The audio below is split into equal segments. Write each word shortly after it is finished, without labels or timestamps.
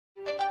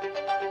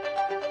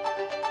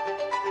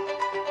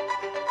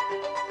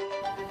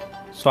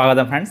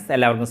സ്വാഗതം ഫ്രണ്ട്സ്,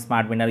 എല്ലാവർക്കും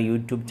smart winner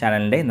YouTube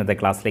ചാനലിൻ്റെ ഇന്നത്തെ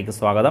ക്ലാസ്സിലേക്ക്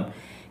സ്വാഗതം.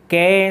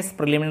 KS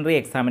പ്രിലിമിനറി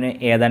എക്സാമിന്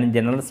ഏതാനും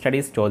ജനറൽ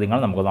സ്റ്റഡീസ് ചോദ്യങ്ങൾ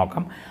നമുക്ക്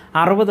നോക്കാം.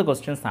 60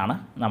 ക്വസ്റ്റ്യൻസ് ആണ്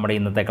നമ്മുടെ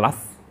ഇന്നത്തെ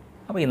ക്ലാസ്.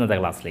 അപ്പോൾ ഇന്നത്തെ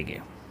ക്ലാസ്സിലേക്ക്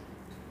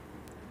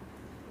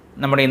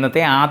നമ്മുടെ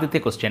ഇന്നത്തെ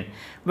ആദ്യത്തെ question,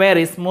 where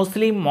is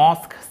Muslim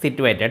mosque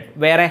situated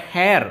where A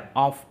hair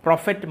of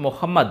prophet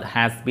Muhammad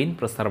has been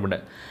preserved?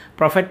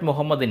 Prophet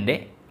മുഹമ്മദിൻ്റെ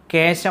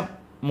കേശം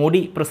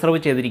മുടി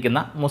പ്രിസർവ് ചെയ്തിരിക്കുന്ന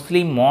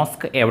മുസ്ലിം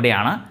മോസ്ക്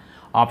എവിടെയാണ്?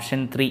 ഓപ്ഷൻ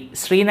 3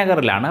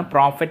 ശ്രീനഗറിലാണ്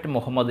പ്രോഫറ്റ്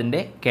മുഹമ്മദിൻ്റെ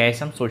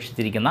കേശം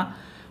സൂക്ഷിച്ചിരിക്കുന്ന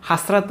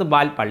ഹസ്രത്ത്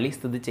ബാൽ പള്ളി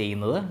സ്ഥിതി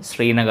ചെയ്യുന്നത്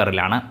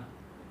ശ്രീനഗറിലാണ്.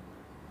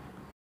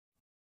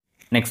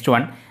 Next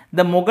one,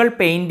 the Mughal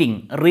painting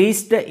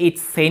reached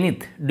it's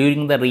zenith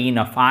during the reign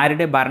of?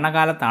 ആരുടെ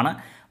ഭരണകാലത്താണ്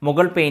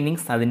മുഗൾ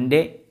പെയിൻറ്റിങ്സ്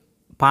അതിൻ്റെ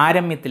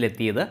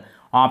പാരമ്യത്തിലെത്തിയത്?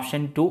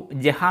 ഓപ്ഷൻ 2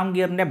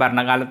 ജഹാംഗീറിൻ്റെ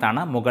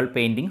ഭരണകാലത്താണ് മുഗൾ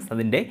പെയിൻറ്റിങ്സ്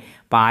അതിൻ്റെ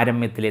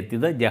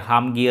പാരമ്യത്തിലെത്തിയത്,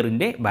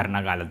 ജഹാംഗീറിൻ്റെ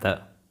ഭരണകാലത്ത്.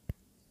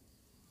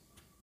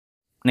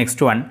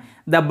 Next one,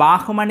 the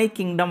Bahmani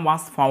kingdom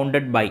was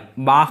founded by?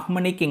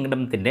 Bahmani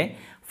കിങ്ഡത്തിൻ്റെ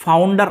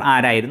founder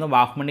ആരായിരുന്നു?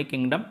 ബാഹ്മണി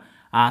കിങ്ഡം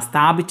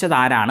സ്ഥാപിച്ചത്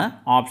ആരാണ്?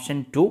 ഓപ്ഷൻ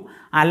 2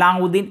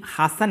 അലാവുദ്ദീൻ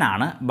ഹസൻ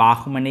ആണ്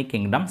ബാഹ്മണി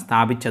കിങ്ഡം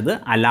സ്ഥാപിച്ചത്.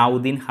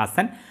 അലാവുദ്ദീൻ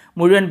ഹസൻ,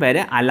 മുഴുവൻ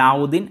പേര്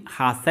Alauddin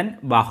Hasan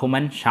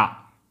ബഹുമൻ Shah.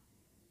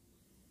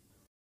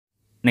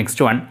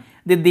 Next one,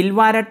 the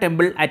Dilwara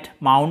temple at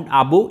mount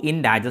Abu in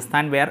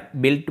Rajasthan wear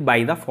built by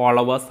the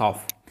followers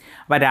of?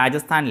 അപ്പോൾ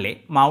രാജസ്ഥാനിലെ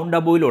മൗണ്ട്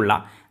അബുവിലുള്ള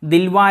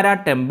ദിൽവാര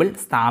ടെമ്പിൾ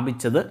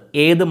സ്ഥാപിച്ചത്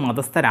ഏത്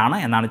മതസ്ഥരാണ്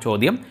എന്നാണ്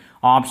ചോദ്യം.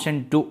 ഓപ്ഷൻ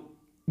 2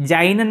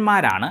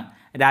 ജൈനന്മാരാണ്.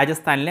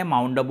 രാജസ്ഥാനിലെ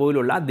മൗണ്ട്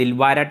അബുവിലുള്ള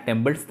ദിൽവാര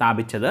ടെമ്പിൾ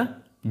സ്ഥാപിച്ചത്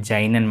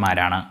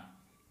ജൈനന്മാരാണ്.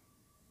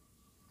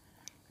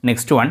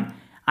 Next one,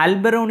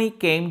 Al-Biruni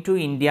came to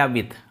India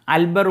വിത്ത്?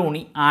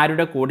 അൽബറൂണി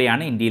ആരുടെ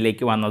കൂടെയാണ്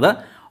ഇന്ത്യയിലേക്ക് വന്നത്?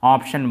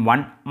 Option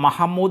 1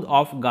 Mahmood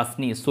of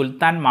Ghazni,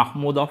 Sultan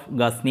Mahmood of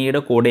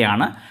ഗസ്നിയുടെ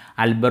കൂടെയാണ്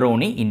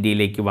അൽബറൂണി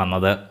ഇന്ത്യയിലേക്ക്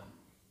വന്നത്.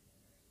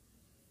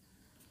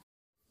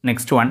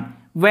 Next one,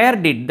 where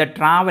did the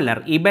traveller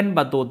ഇബൻ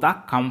Battuta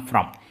come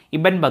from?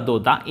 ഇബൻ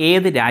Battuta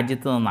ഏത്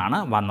രാജ്യത്തു നിന്നാണ്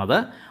വന്നത്?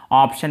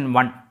 ഓപ്ഷൻ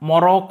 1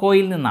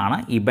 മൊറോക്കോയിൽ നിന്നാണ്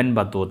ഇബൻ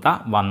ബത്തൂത്ത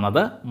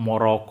വന്നത്,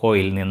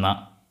 മൊറോക്കോയിൽ നിന്ന്.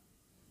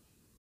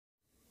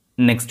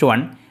 നെക്സ്റ്റ്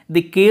വൺ,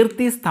 ദി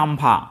കീർത്തി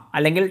സ്തംഭ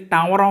അല്ലെങ്കിൽ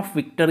tower of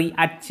victory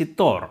at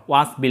Chittor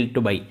was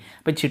built by?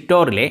 അപ്പോൾ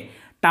ചിറ്റോറിലെ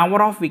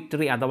ടവർ ഓഫ്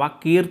വിക്ടറി അഥവാ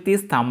കീർത്തി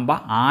സ്തംഭ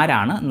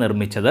ആരാണ്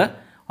നിർമ്മിച്ചത്?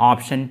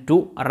 ഓപ്ഷൻ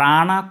 2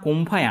 റാണ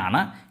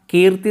കുംഭയാണ്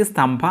കീർത്തി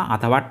സ്തംഭ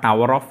അഥവാ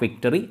ടവർ ഓഫ്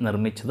വിക്ടറി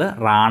നിർമ്മിച്ചത്,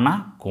 Rana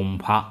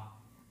കുംഭ.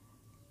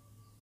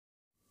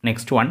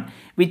 Next one,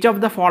 which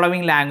of the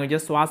following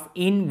languages was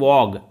in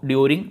vogue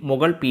during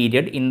Mughal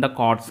period in the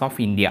courts of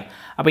India?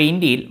 അപ്പോൾ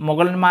ഇന്ത്യയിൽ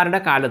മുഗളന്മാരുടെ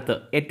കാലത്ത്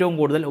ഏറ്റവും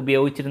കൂടുതൽ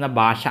ഉപയോഗിച്ചിരുന്ന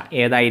ഭാഷ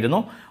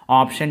ഏതായിരുന്നു?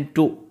 ഓപ്ഷൻ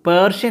 2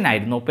 പേർഷ്യൻ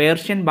ആയിരുന്നു.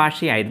 പേർഷ്യൻ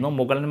ഭാഷയായിരുന്നു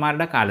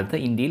മുഗളന്മാരുടെ കാലത്ത്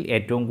ഇന്ത്യയിൽ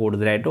ഏറ്റവും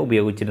കൂടുതലായിട്ട്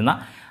ഉപയോഗിച്ചിരുന്ന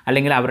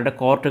അല്ലെങ്കിൽ അവരുടെ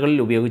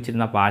കോർട്ടുകളിൽ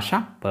ഉപയോഗിച്ചിരുന്ന ഭാഷ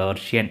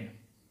Persian.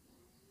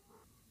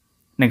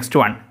 Next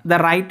one, the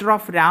writer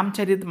of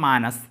രാംചരിത്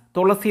Manas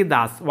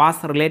Tulsidas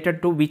was related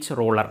to which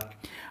ruler?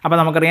 അപ്പോൾ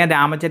നമുക്കറിയാം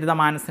രാമചരിത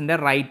മാനസിൻ്റെ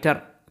റൈറ്റർ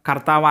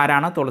കർത്താവ്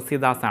ആരാണ്?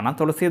 തുളസിദാസ് ആണ്.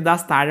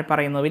 തുളസിദാസ് താഴെ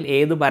പറയുന്നതിൽ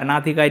ഏത്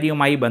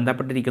ഭരണാധികാരിയുമായി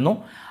ബന്ധപ്പെട്ടിരിക്കുന്നു?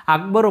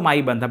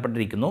 അക്ബറുമായി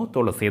ബന്ധപ്പെട്ടിരിക്കുന്നു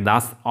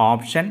Tulsidas.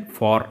 Option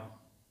 4.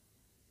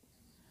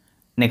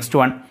 Next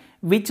one,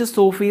 which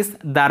Sufis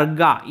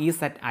Dargah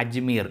is at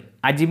Ajmer?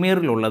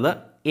 അജ്മീറിലുള്ളത്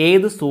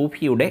ഏത്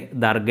സൂഫിയുടെ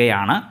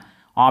ദർഗയാണ്?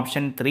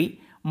 ഓപ്ഷൻ 3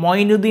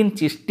 മൊയ്നുദ്ദീൻ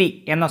ചിഷ്ടി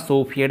എന്ന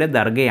സൂഫിയുടെ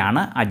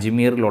ദർഗയാണ്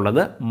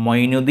അജ്മീറിലുള്ളത്,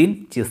 Moinuddin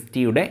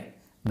ചിഷ്ടിയുടെ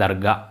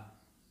Dargah.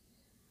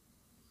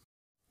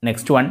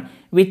 Next one,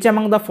 which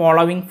among the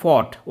following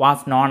fort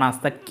was known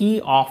as the key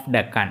of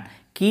Deccan?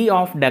 Key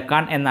of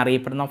Deccan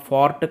എന്നറിയപ്പെടുന്ന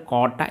ഫോർട്ട്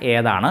കോട്ട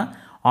ഏതാണ്?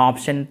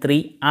 ഓപ്ഷൻ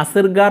 3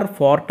 അസിർഗാർ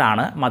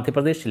ഫോർട്ടാണ്.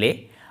 മധ്യപ്രദേശിലെ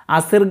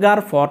അസിർഗാർ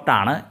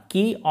ഫോർട്ടാണ്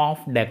കീ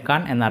ഓഫ്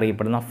ഡെക്കാൻ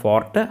എന്നറിയപ്പെടുന്ന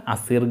fort,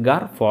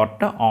 അസിർഗാർ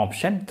fort.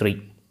 Option 3.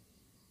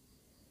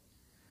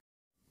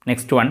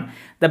 Next one,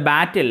 the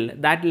battle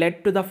that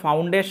led to the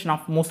foundation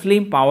of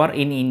Muslim power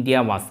in India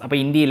was? അപ്പോൾ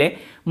ഇന്ത്യയിലെ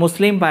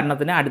മുസ്ലിം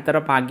ഭരണത്തിന് അടിത്തറ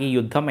പാകിയ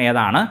യുദ്ധം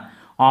ഏതാണ്?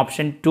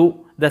 Option 2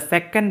 the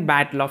second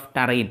battle of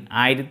terrain.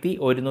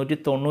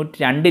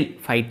 1192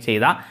 fight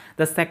ചെയ്ത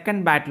the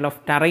second battle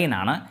of terrain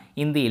ആണ്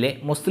ഇന്ത്യയിലെ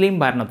മുസ്ലിം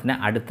ഭരണത്തിന്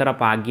അടിത്തറ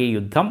പാകിയ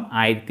യുദ്ധം,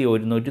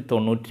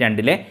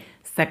 1192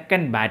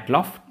 second battle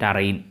of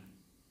terrain.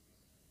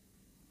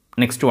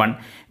 Next one,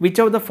 which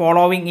of the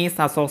following is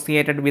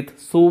associated with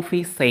Sufi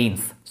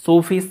saints?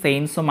 സൂഫി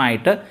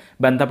സെയിൻസുമായിട്ട്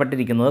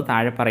ബന്ധപ്പെട്ടിരിക്കുന്നത്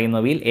താഴെ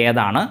പറയുന്നവയിൽ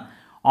ഏതാണ്?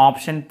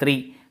 ഓപ്ഷൻ 3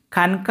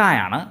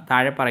 ഖൻഖയാണ്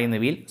താഴെ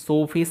പറയുന്നവയിൽ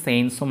സൂഫി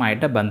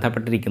സെയിൻസുമായിട്ട്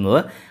ബന്ധപ്പെട്ടിരിക്കുന്നത്.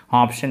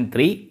 ഓപ്ഷൻ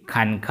 3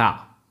 ഖൻഖ.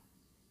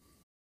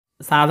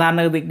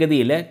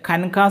 സാധാരണഗതിയിൽ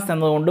ഖൻഖാസ്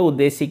എന്നതുകൊണ്ട്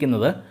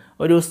ഉദ്ദേശിക്കുന്നത്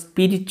ഒരു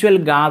സ്പിരിച്വൽ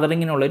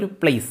ഗാദറിങ്ങിനുള്ളൊരു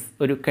പ്ലേസ്,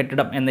 ഒരു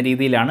കെട്ടിടം എന്ന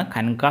രീതിയിലാണ്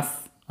ഖൻഖാസ്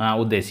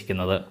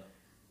ഉദ്ദേശിക്കുന്നത്.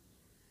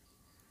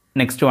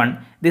 Next one,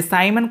 the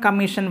Simon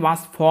commission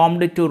was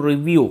formed to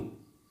review?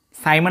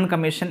 Simon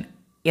commission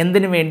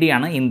എന്തിനു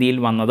വേണ്ടിയാണ് ഇന്ത്യയിൽ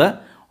വന്നത്?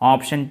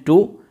 Option 2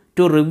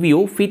 to review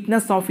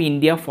fitness of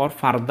India for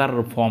further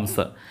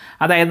reforms.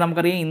 അതായത്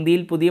നമുക്കറിയാം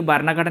ഇന്ത്യയിൽ പുതിയ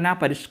ഭരണഘടനാ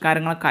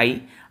പരിഷ്കാരങ്ങൾക്കായി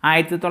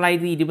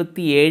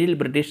 1927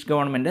 ബ്രിട്ടീഷ്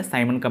ഗവൺമെൻറ്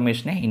സൈമൺ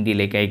കമ്മീഷനെ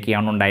ഇന്ത്യയിലേക്ക്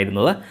അയക്കുകയാണ്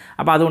ഉണ്ടായിരുന്നത്.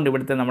 അപ്പോൾ അതുകൊണ്ട്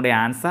ഇവിടുത്തെ നമ്മുടെ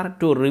answer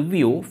to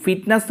review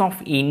fitness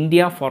of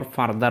India for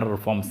further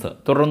reforms,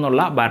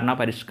 തുടർന്നുള്ള ഭരണ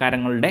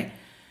പരിഷ്കാരങ്ങളുടെ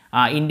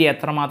ഇന്ത്യ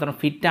എത്രമാത്രം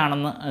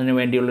ഫിറ്റാണെന്നതിന്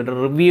വേണ്ടിയുള്ളൊരു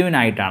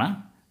റിവ്യൂവിനായിട്ടാണ്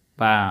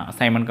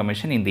സൈമൺ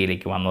കമ്മീഷൻ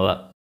ഇന്ത്യയിലേക്ക് വന്നത്.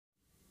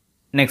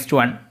 Next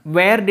one,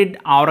 wear did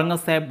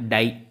Aurangzeb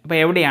dye? അപ്പോൾ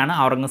എവിടെയാണ്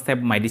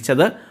ഔറംഗസേബ്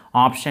മരിച്ചത്?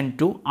 ഓപ്ഷൻ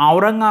 2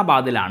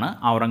 ഔറംഗാബാദിലാണ്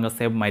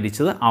ഔറംഗസേബ്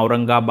മരിച്ചത്.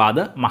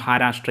 ഔറംഗാബാദ്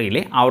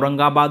മഹാരാഷ്ട്രയിലെ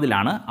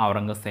ഔറംഗാബാദിലാണ്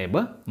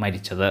ഔറംഗസേബ്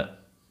മരിച്ചത്.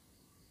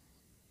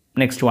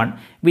 Next one,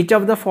 which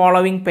of the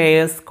following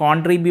payers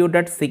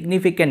contributed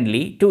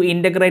significantly to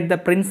integrate the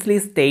princely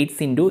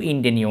States in to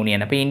Indian union?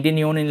 അപ്പോൾ ഇന്ത്യൻ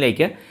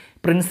യൂണിയനിലേക്ക്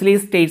പ്രിൻസ്ലി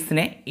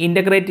സ്റ്റേറ്റ്സിനെ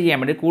ഇൻ്റഗ്രേറ്റ് ചെയ്യാൻ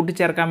വേണ്ടി,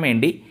 കൂട്ടിച്ചേർക്കാൻ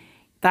വേണ്ടി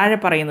താഴെ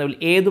പറയുന്നതിൽ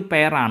ഏതു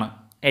പെയറാണ്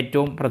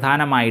ഏറ്റവും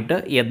പ്രധാനമായിട്ട്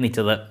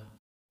യത്നിച്ചത്?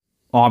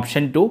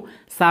 Option 2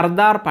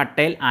 Sardar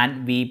Patel and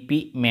VP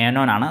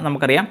മേനോനാണ്.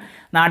 നമുക്കറിയാം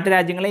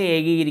നാട്ടുരാജ്യങ്ങളെ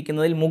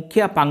ഏകീകരിക്കുന്നതിൽ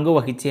മുഖ്യ പങ്ക്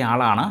വഹിച്ച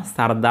ആളാണ്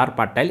സർദാർ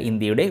പട്ടേൽ,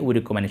 ഇന്ത്യയുടെ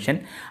ഉരുക്കു മനുഷ്യൻ.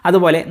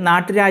 അതുപോലെ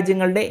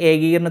നാട്ടുരാജ്യങ്ങളുടെ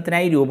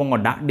ഏകീകരണത്തിനായി രൂപം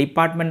കൊണ്ട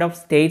ഡിപ്പാർട്ട്മെൻറ്റ് ഓഫ്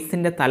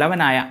സ്റ്റേറ്റ്സിൻ്റെ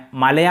തലവനായ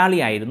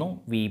മലയാളിയായിരുന്നു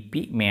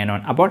VP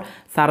മേനോൻ. അപ്പോൾ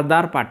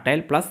Sardar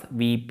Patel plus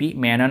VP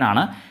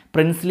മേനോനാണ്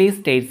princely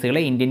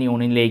സ്റ്റേറ്റ്സുകളെ Indian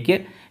യൂണിയനിലേക്ക്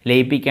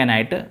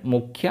ലയിപ്പിക്കാനായിട്ട്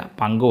മുഖ്യ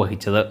പങ്ക്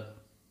വഹിച്ചത്.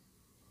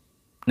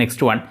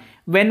 Next one,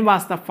 when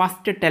was the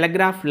first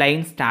telegraph line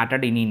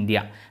started in India?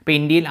 അപ്പോൾ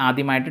ഇന്ത്യയിൽ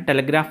ആദ്യമായിട്ട്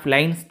ടെലഗ്രാഫ്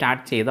ലൈൻ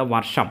സ്റ്റാർട്ട് ചെയ്ത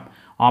വർഷം?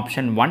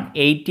 Option 1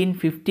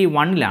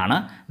 1851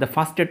 the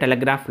first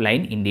telegraph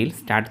line ഇന്ത്യയിൽ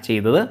സ്റ്റാർട്ട്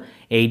ചെയ്തത്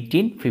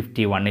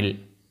 1851.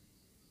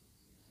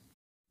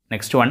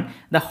 Next one,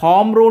 the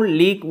home rule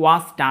league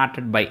was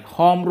started by?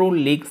 Home rule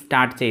league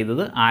start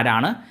ചെയ്തത്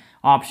ആരാണ്?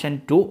 Option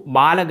 2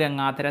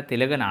 Balagangadhara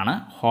തിലകനാണ്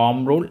home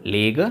rule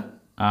league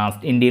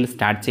ഇന്ത്യയിൽ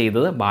സ്റ്റാർട്ട്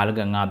ചെയ്തത്,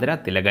 Balagangadhara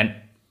Thilakan.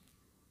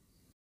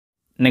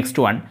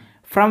 Next one,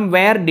 from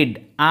where did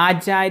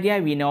Acharya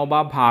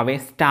Vinoba Bhave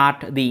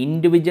start the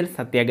individual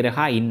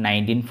Satyagraha in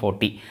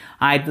 1940?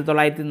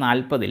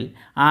 1940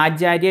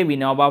 Acharya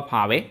Vinoba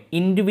Bhave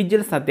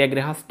individual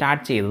Satyagraha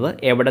start ചെയ്തത്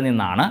എവിടെ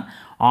നിന്നാണ്?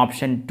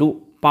 Option 2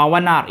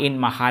 പവനാർ in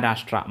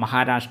Maharashtra.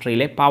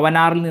 മഹാരാഷ്ട്രയിലെ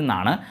പവനാറിൽ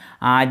നിന്നാണ്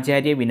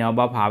ആചാര്യ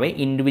Vinoba Bhave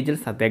individual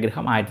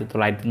സത്യാഗ്രഹം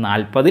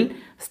 1940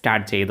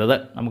 സ്റ്റാർട്ട് ചെയ്തത്.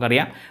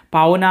 നമുക്കറിയാം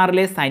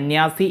പവനാറിലെ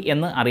സന്യാസി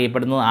എന്ന്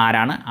അറിയപ്പെടുന്നത്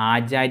ആരാണ്?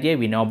 ആചാര്യ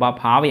വിനോബ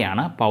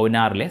ഭാവെയാണ്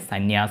പവനാറിലെ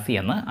സന്യാസി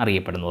എന്ന്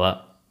അറിയപ്പെടുന്നത്.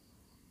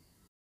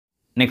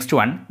 നെക്സ്റ്റ്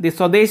വൺ, ദി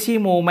സ്വദേശി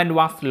മൂവ്മെൻറ്റ്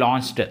വാസ്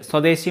ലോഞ്ച്ഡ്?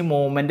 സ്വദേശി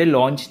മൂവ്മെൻറ്റ്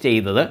ലോഞ്ച്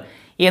ചെയ്തത്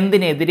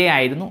എന്തിനെതിരെ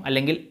ആയിരുന്നു,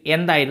 അല്ലെങ്കിൽ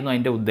എന്തായിരുന്നു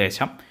അതിൻ്റെ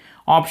ഉദ്ദേശം?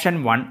 Option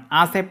 1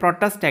 as A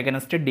protest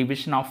against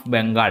division of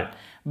Bengal.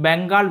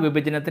 Bengal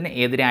വിഭജനത്തിന്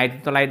എതിരെ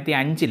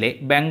 1905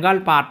 ബംഗാൾ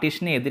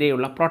പാർട്ടീഷന്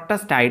എതിരെയുള്ള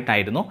പ്രൊട്ടസ്റ്റ്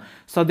ആയിട്ടായിരുന്നു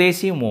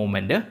സ്വദേശി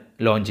മൂവ്മെൻറ്റ്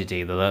ലോഞ്ച്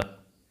ചെയ്തത്.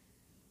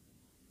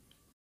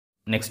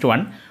 Next one,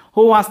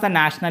 who was the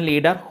national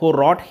leader who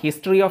rote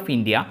history of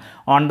India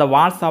on the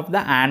walls of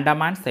the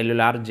Andaman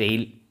cellular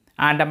jail?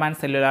 Andaman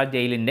cellular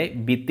ജയിലിൻ്റെ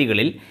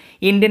ഭിത്തികളിൽ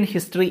Indian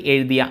history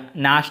എഴുതിയ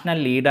national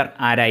leader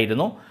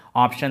ആരായിരുന്നു?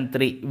 Option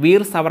 3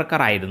 Veer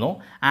Savarkar ആയിരുന്നു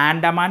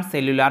Andaman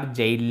cellular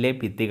ജയിലിലെ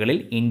ഭിത്തികളിൽ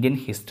Indian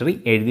history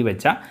എഴുതി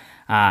വെച്ച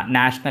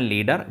national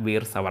leader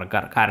Veer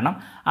Savarkar. കാരണം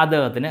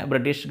അദ്ദേഹത്തിന്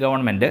British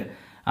government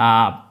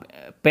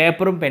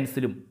പേപ്പറും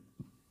പെൻസിലും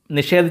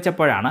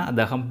നിഷേധിച്ചപ്പോഴാണ്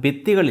അദ്ദേഹം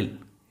ഭിത്തികളിൽ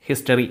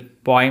ഹിസ്റ്ററി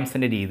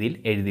പോയംസിൻ്റെ രീതിയിൽ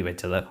എഴുതി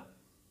വെച്ചത്.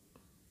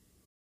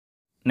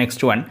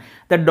 Next one,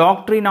 the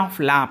doctrine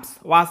of lapse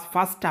was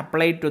first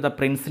applied to the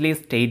princely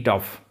state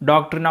of?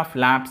 Doctrine of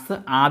lapse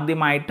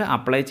ആദ്യമായിട്ട്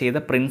അപ്ലൈ ചെയ്ത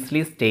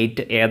പ്രിൻസ്ലി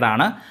സ്റ്റേറ്റ്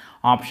ഏതാണ്?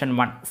 ഓപ്ഷൻ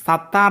 1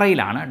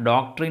 സത്താറയിലാണ്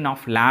ഡോക്ട്രിൻ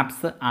ഓഫ്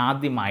ലാപ്സ്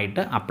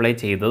ആദ്യമായിട്ട് അപ്ലൈ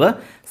ചെയ്തത്,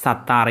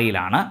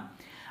 സത്താറയിലാണ്.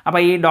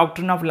 അപ്പോൾ ഈ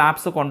ഡോക്ട്രിൻ ഓഫ്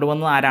ലാപ്സ്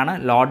കൊണ്ടുവന്നത് ആരാണ്?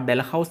 ലോർഡ്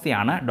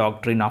ഡൽഹൌസിയാണ്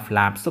ഡോക്ട്രിൻ ഓഫ്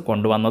ലാപ്സ്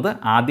കൊണ്ടുവന്നത്.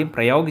 ആദ്യം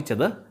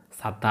പ്രയോഗിച്ചത്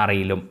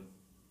സത്താറയിലും.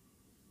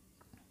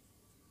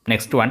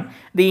 Next one,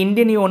 the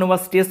Indian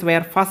universities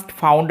wear first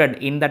founded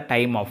in the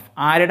time of?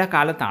 ആരുടെ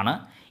കാലത്താണ്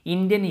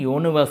ഇന്ത്യൻ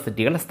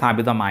യൂണിവേഴ്സിറ്റികൾ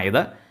സ്ഥാപിതമായത്?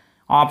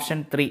 ഓപ്ഷൻ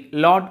 3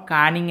 ലോർഡ്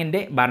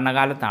കാനിങ്ങിൻ്റെ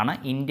ഭരണകാലത്താണ്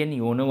ഇന്ത്യൻ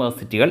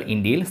യൂണിവേഴ്സിറ്റികൾ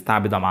ഇന്ത്യയിൽ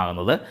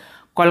സ്ഥാപിതമാകുന്നത്.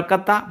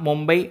 കൊൽക്കത്ത,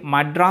 മുംബൈ,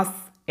 മദ്രാസ്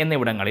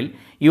എന്നിവിടങ്ങളിൽ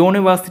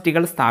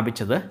യൂണിവേഴ്സിറ്റികൾ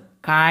സ്ഥാപിച്ചത്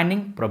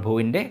കാനിങ്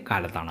പ്രഭുവിൻ്റെ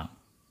കാലത്താണ്.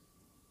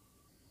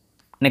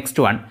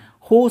 Next one,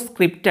 who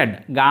scripted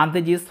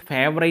Gandhiji's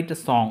favourite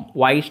song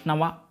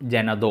വൈഷ്ണവ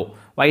ജനതോ?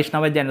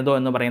 വൈഷ്ണവ ജനതോ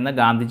എന്ന് പറയുന്ന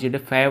ഗാന്ധിജിയുടെ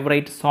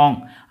ഫേവറേറ്റ്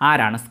സോങ്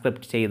ആരാണ്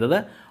സ്ക്രിപ്റ്റ് ചെയ്തത്?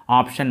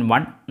 ഓപ്ഷൻ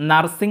 1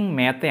 നർസിംഗ്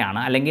മേത്തയാണ്,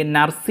 അല്ലെങ്കിൽ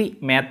നർസി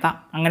മേത്ത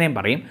അങ്ങനെയും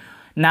പറയും.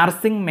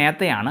 നർസിംഗ്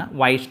മേത്തയാണ്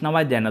വൈഷ്ണവ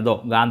ജനതോ,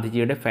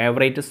 ഗാന്ധിജിയുടെ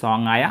ഫേവറേറ്റ്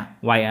സോങ് ആയ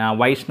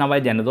വൈഷ്ണവ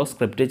ജനതോ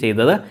സ്ക്രിപ്റ്റ്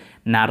ചെയ്തത്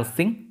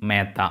nursing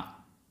Mehta.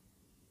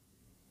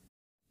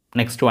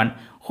 Next one,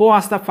 who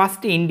was the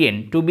first Indian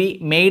two be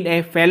made A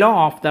fellow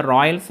of the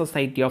royal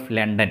society of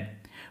London?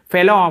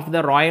 Fellow of the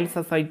royal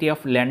society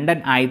of London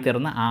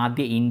ആയിത്തീർന്ന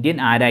ആദ്യ Indian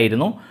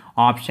ആരായിരുന്നു?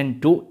 Option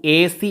 2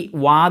 AC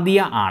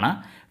Wadia ആണ്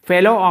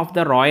fellow of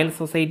the royal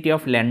society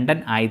of London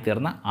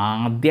ആയിത്തീർന്ന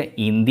ആദ്യ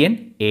Indian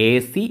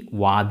AC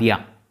Wadia.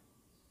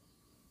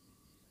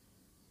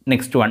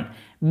 Next one,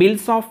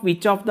 bills of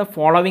which of the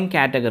following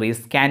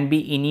categories can be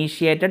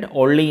initiated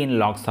only in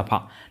Lok Sabha.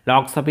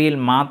 ലോക്സഭയിൽ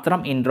മാത്രം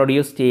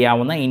introduce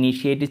ചെയ്യാവുന്ന,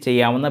 initiate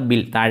ചെയ്യാവുന്ന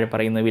bill താഴെ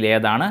പറയുന്ന ബിൽ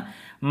ഏതാണ്?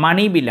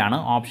 മണി ബില്ലാണ്.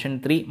 ഓപ്ഷൻ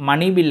 3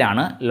 മണി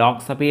ബില്ലാണ്.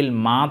 ലോക്സഭയിൽ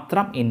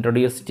മാത്രം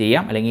ഇൻട്രൊഡ്യൂസ്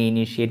ചെയ്യാം അല്ലെങ്കിൽ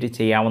ഇനീഷ്യേറ്റ്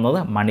ചെയ്യാവുന്നത്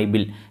മണി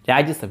ബിൽ.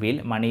 രാജ്യസഭയിൽ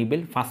മണി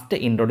ബിൽ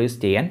ഫസ്റ്റ് ഇൻട്രൊഡ്യൂസ്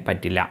ചെയ്യാൻ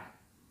പറ്റില്ല.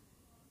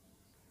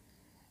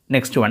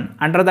 Next one,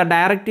 under the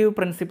directive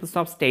principles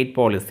of state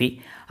policy,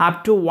 up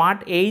to what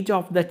age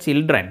of the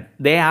children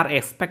they are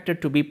expected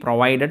to be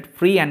provided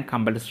free and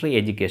compulsory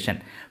education.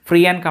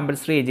 Free and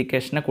compulsory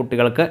education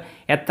കുട്ടികൾക്ക്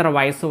എത്ര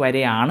വയസ്സ്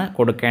വരെയാണ്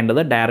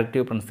കൊടുക്കേണ്ടത്?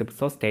 Directive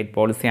principles of state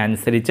policy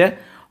അനുസരിച്ച്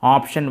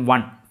option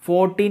 1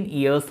 14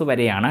 years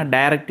വരെയാണ്.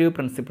 Directive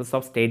principles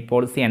of state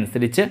policy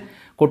അനുസരിച്ച്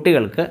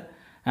കുട്ടികൾക്ക്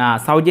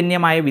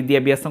സൗജന്യമായ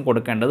വിദ്യാഭ്യാസം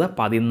കൊടുക്കേണ്ടത്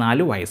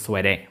 14 വയസ്സ്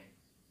വരെ.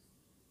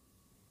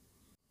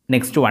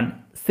 Next one,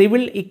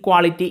 civil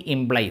equality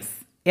implies.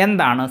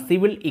 എന്താണ്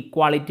സിവിൽ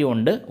ഇക്വാളിറ്റി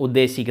കൊണ്ട്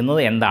ഉദ്ദേശിക്കുന്നത്?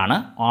 എന്താണ്?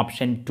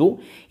 Option 2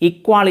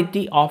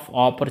 equality of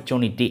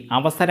opportunity.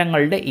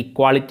 അവസരങ്ങളുടെ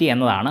equality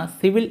എന്നതാണ്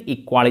സിവിൽ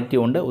ഇക്വാളിറ്റി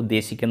കൊണ്ട്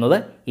ഉദ്ദേശിക്കുന്നത്.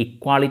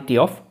 Equality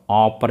of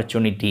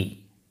opportunity.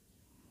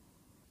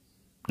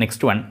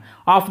 Next one,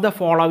 of the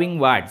following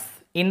words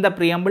in the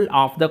preamble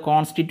of the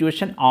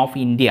Constitution of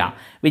India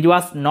which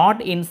was not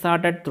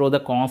inserted through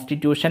the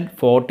Constitution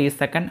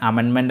 42nd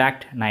Amendment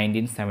Act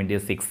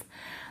 1976.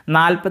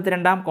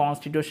 42ാം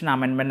constitution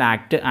amendment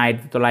act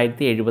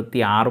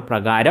 1976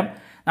 പ്രകാരം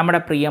നമ്മുടെ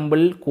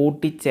പ്രിയമ്പിളിൽ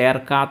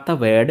കൂട്ടിച്ചേർക്കാത്ത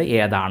word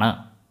ഏതാണ്?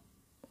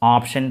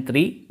 Option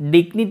 3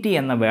 dignity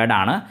എന്ന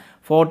വേർഡാണ്.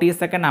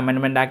 42nd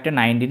amendment act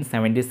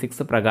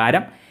 1976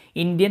 പ്രകാരം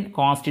Indian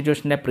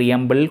കോൺസ്റ്റിറ്റ്യൂഷൻ്റെ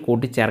പ്രിയമ്പിളിൽ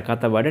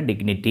കൂട്ടിച്ചേർക്കാത്ത word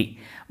dignity.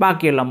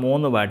 ബാക്കിയുള്ള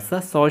 3 words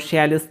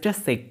സോഷ്യാലിസ്റ്റ്,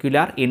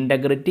 secular,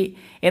 integrity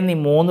എന്നീ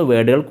 3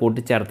 വേർഡുകൾ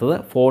കൂട്ടിച്ചേർത്തത്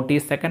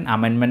 42nd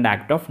amendment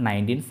act of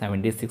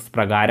 1976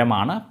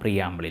 പ്രകാരമാണ്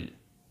പ്രിയാമ്പിളിൽ.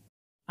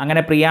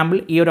 അങ്ങനെ പ്രിയാമ്പിൾ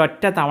ഈ ഒരു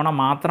ഒറ്റ തവണ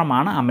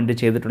മാത്രമാണ് അമെൻഡ്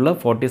ചെയ്തിട്ടുള്ളത്,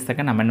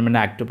 42nd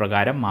അമെൻമെൻറ്റ് ആക്ട്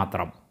പ്രകാരം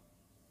മാത്രം.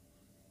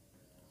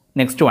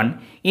 Next one,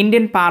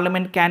 Indian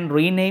parliament can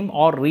rename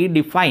or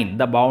redefine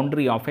the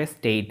boundary of A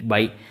state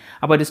by.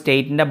 അപ്പോൾ ഒരു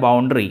സ്റ്റേറ്റിൻ്റെ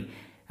ബൗണ്ടറി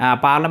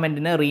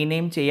പാർലമെൻറ്റിന്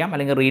റീനെയിം ചെയ്യാം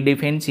അല്ലെങ്കിൽ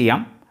റീഡിഫൈൻ ചെയ്യാം.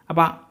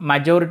 അപ്പോൾ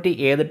മജോറിറ്റി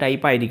ഏത്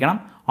ടൈപ്പ് ആയിരിക്കണം?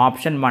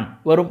 ഓപ്ഷൻ 1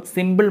 വെറും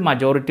സിമ്പിൾ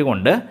മജോറിറ്റി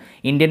കൊണ്ട്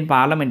ഇന്ത്യൻ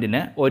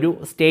പാർലമെൻറ്റിന് ഒരു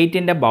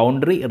സ്റ്റേറ്റിൻ്റെ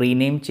ബൗണ്ടറി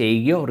റീനെയിം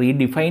ചെയ്യുകയോ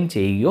റീഡിഫൈൻ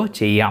ചെയ്യുകയോ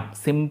ചെയ്യാം.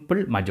 സിമ്പിൾ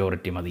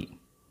മജോറിറ്റി മതി.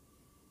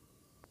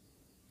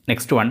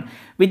 Next one,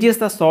 which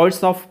is the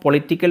source of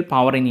political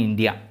power in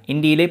India.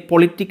 ഇന്ത്യയിലെ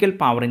പൊളിറ്റിക്കൽ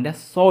പവറിൻ്റെ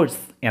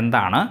സോഴ്സ്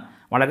എന്താണ്?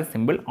 വളരെ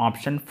simple.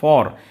 Option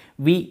 4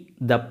 we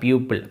the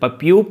people. അപ്പോൾ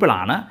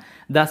പീപ്പിളാണ്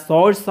the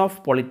source of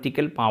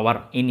political power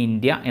in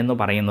India എന്ന്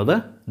പറയുന്നത്.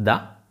 ദ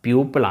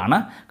പീപ്പിളാണ്.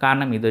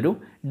 കാരണം ഇതൊരു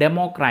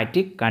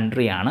ഡെമോക്രാറ്റിക്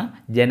കൺട്രിയാണ്,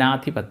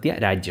 ജനാധിപത്യ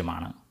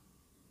രാജ്യമാണ്.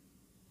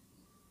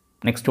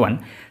 Next one,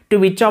 to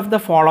which of the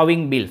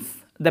following bills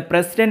the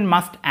president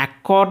must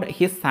Accord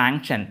his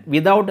sanction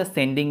without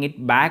sending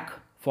it back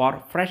four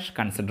fresh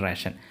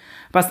consideration.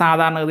 അപ്പോൾ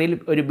സാധാരണഗതിയിൽ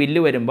ഒരു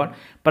ബില്ല് വരുമ്പോൾ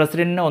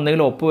പ്രസിഡൻറ്റിന്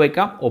ഒന്നുകിൽ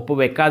ഒപ്പുവെക്കാം,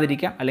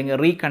 ഒപ്പുവെക്കാതിരിക്കാം, അല്ലെങ്കിൽ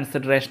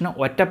റീകൺസിഡറേഷന്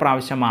ഒറ്റ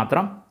പ്രാവശ്യം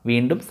മാത്രം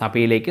വീണ്ടും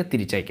സഭയിലേക്ക്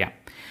തിരിച്ചയക്കാം.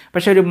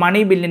 പക്ഷേ ഒരു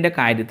മണി ബില്ലിൻ്റെ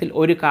കാര്യത്തിൽ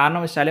ഒരു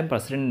കാരണവശാലും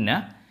പ്രസിഡൻറ്റിന്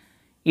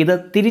ഇത്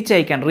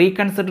തിരിച്ചയക്കാൻ,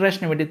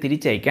 റീകൺസിഡറേഷന് വേണ്ടി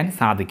തിരിച്ചയക്കാൻ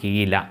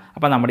സാധിക്കുകയില്ല.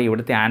 അപ്പോൾ നമ്മുടെ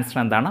ഇവിടുത്തെ ആൻസർ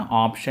എന്താണ്?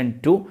 Option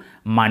 2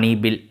 money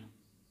bill.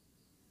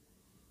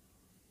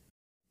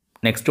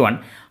 Next one,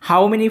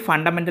 how many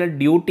fundamental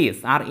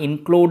duties are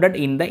included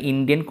in the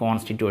Indian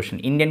constitution.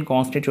 Indian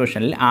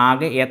കോൺസ്റ്റിറ്റ്യൂഷനിൽ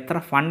ആകെ എത്ര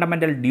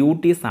ഫണ്ടമെൻ്റൽ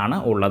ഡ്യൂട്ടീസ് ആണ്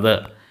ഉള്ളത്?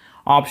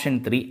 ഓപ്ഷൻ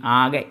 3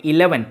 ആകെ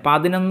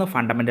 11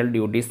 ഫണ്ടമെൻ്റൽ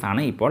ഡ്യൂട്ടീസ്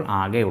ആണ് ഇപ്പോൾ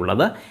ആകെ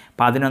ഉള്ളത്.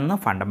 11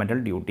 ഫണ്ടമെൻ്റൽ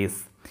ഡ്യൂട്ടീസ്.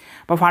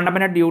 അപ്പോൾ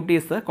ഫണ്ടമെൻ്റൽ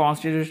ഡ്യൂട്ടീസ്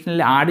കോൺസ്റ്റിറ്റ്യൂഷനിൽ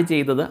ആഡ്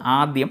ചെയ്തത്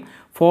ആദ്യം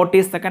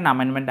 42nd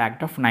amendment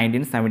act of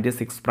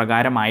 1976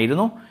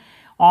 പ്രകാരമായിരുന്നു.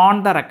 On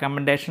the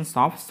recommendations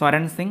of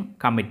Swaran Singh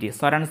committee.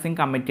 Swaran Singh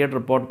കമ്മിറ്റിയുടെ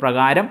റിപ്പോർട്ട്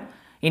പ്രകാരം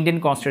ഇന്ത്യൻ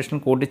കോൺസ്റ്റിറ്റ്യൂഷൻ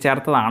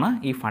കൂട്ടിച്ചേർത്തതാണ്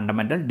ഈ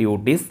fundamental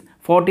duties.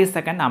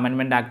 42nd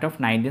amendment act of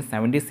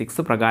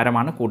 1976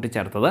 പ്രകാരമാണ്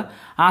കൂട്ടിച്ചേർത്തത്.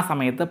 ആ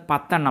സമയത്ത്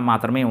 10 എണ്ണം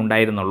മാത്രമേ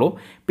ഉണ്ടായിരുന്നുള്ളൂ.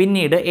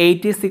 പിന്നീട്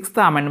 86th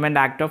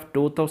അമെൻമെൻറ്റ് ആക്ട് ഓഫ്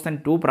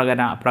 2002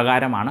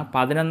 പ്രകാരമാണ്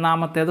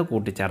 11ാമത്തേത്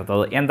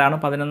കൂട്ടിച്ചേർത്തത്. എന്താണ്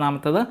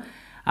 11ാമത്തേത്?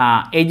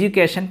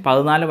 എഡ്യൂക്കേഷൻ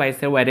 14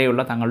 വയസ്സ്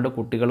വരെയുള്ള തങ്ങളുടെ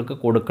കുട്ടികൾക്ക്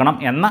കൊടുക്കണം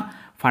എന്ന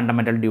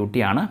ഫണ്ടമെൻ്റൽ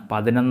ഡ്യൂട്ടിയാണ്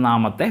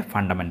 11ാമത്തെ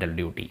fundamental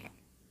duty.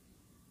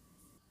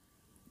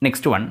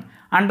 Next one,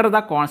 under the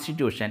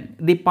constitution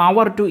the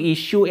power to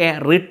issue a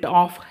writ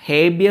of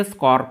habeas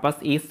corpus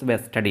is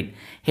vested in.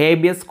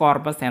 habeas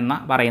corpus എന്ന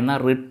പറയുന്ന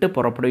റിട്ട്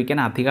പുറപ്പെടുവിക്കാൻ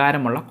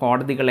അധികാരമുള്ള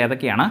കോടതികൾ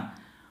ഏതൊക്കെയാണ്?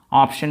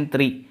 Option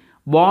 3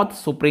 both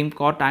supreme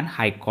court and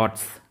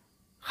high courts.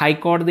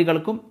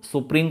 ഹൈക്കോടതികൾക്കും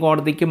supreme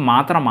കോടതിക്കും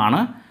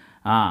മാത്രമാണ്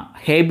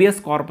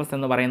ഹേബിയസ് കോർപ്പസ്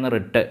എന്ന് പറയുന്ന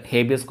writ.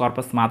 Habeas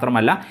corpus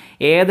മാത്രമല്ല,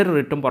 ഏതൊരു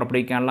റിട്ടും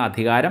പുറപ്പെടുവിക്കാനുള്ള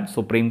അധികാരം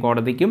സുപ്രീം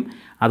കോടതിക്കും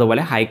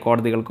അതുപോലെ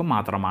ഹൈക്കോടതികൾക്കും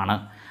മാത്രമാണ്.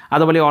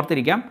 അതുപോലെ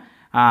ഓർത്തിരിക്കാം,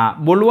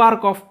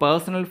 ബുൾവാർക്ക് ഓഫ്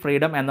പേഴ്സണൽ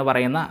ഫ്രീഡം എന്ന്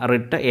പറയുന്ന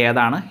റിട്ട്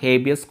ഏതാണ്?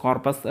 ഹേബിയസ്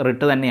കോർപ്പസ്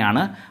റിട്ട്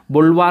തന്നെയാണ്.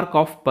 ബുൾവാർക്ക്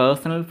ഓഫ്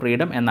പേഴ്സണൽ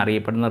ഫ്രീഡം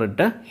എന്നറിയപ്പെടുന്ന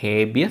writ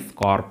habeas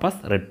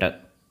corpus writ.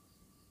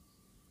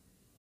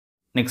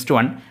 Next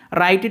one,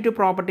 right to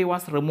property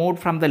was removed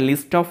from the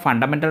list of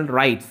fundamental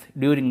rights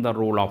during the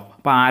rule of.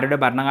 അപ്പോൾ ആരുടെ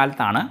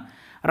ഭരണകാലത്താണ്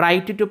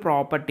right to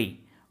property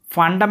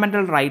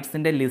fundamental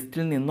റൈറ്റ്സിൻ്റെ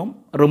ലിസ്റ്റിൽ നിന്നും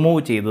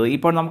remove ചെയ്തത്?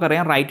 ഇപ്പോൾ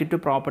നമുക്കറിയാം right to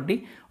property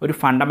ഒരു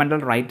fundamental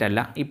right അല്ല,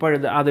 ഇപ്പോൾ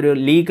അതൊരു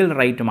ലീഗൽ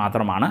റൈറ്റ്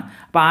മാത്രമാണ്.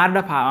 അപ്പോൾ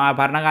ആരുടെ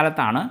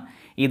ഭരണകാലത്താണ്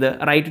ഇത്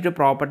റൈറ്റ് ടു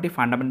പ്രോപ്പർട്ടി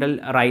ഫണ്ടമെൻ്റൽ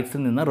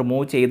റൈറ്റ്സിൽ നിന്ന്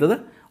റിമൂവ് ചെയ്തത്?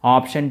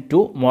 ഓപ്ഷൻ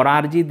 2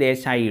 മൊറാർജി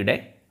ദേശായിയുടെ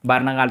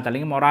ഭരണകാലത്ത്,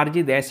 അല്ലെങ്കിൽ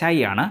മൊറാർജി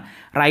ദേശായിയാണ്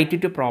റൈറ്റ്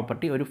ടു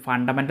പ്രോപ്പർട്ടി ഒരു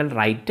ഫണ്ടമെൻ്റൽ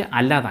റൈറ്റ്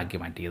അല്ലാതാക്കി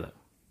മാറ്റിയത്.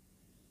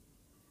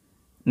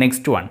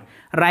 Next one,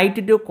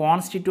 right to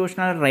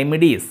constitutional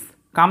റെമിഡീസ്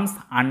comes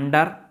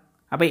under.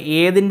 അപ്പോൾ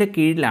ഏതിൻ്റെ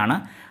കീഴിലാണ്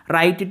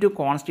റൈറ്റ് ടു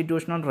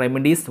കോൺസ്റ്റിറ്റ്യൂഷണൽ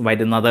റെമിഡീസ്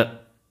വരുന്നത്?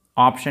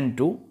 ഓപ്ഷൻ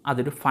 2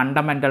 അതൊരു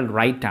ഫണ്ടമെൻ്റൽ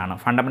റൈറ്റ് ആണ്.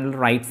 ഫണ്ടമെൻ്റൽ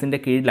റൈറ്റ്സിൻ്റെ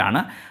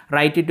കീഴിലാണ്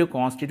റൈറ്റ് ടു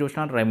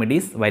കോൺസ്റ്റിറ്റ്യൂഷണൽ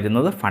റെമിഡീസ്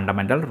വരുന്നത്,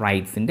 ഫണ്ടമെൻ്റൽ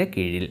റൈറ്റ്സിൻ്റെ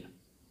കീഴിൽ.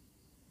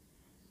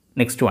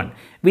 Next one,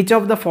 which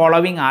of the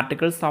following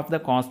articles of the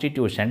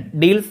constitution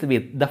deals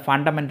with the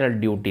fundamental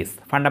duties?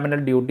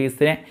 Fundamental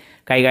ഡ്യൂട്ടീസിനെ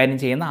കൈകാര്യം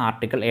ചെയ്യുന്ന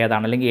ആർട്ടിക്കിൾ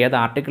ഏതാണ്, അല്ലെങ്കിൽ ഏത്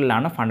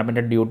ആർട്ടിക്കിളിലാണ്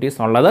ഫണ്ടമെൻ്റൽ ഡ്യൂട്ടീസ്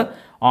ഉള്ളത്?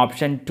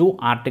 Option 2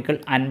 article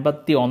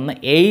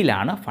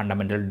 51A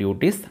fundamental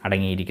duties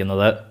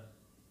അടങ്ങിയിരിക്കുന്നത്.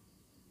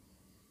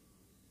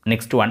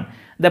 Next one,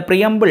 the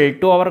പ്രിയമ്പിൾ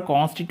to our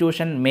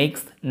constitution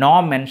makes no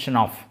mention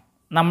of.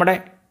 നമ്മുടെ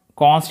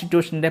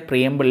കോൺസ്റ്റിറ്റ്യൂഷൻ്റെ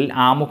പ്രിയമ്പിളിൽ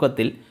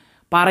ആമുഖത്തിൽ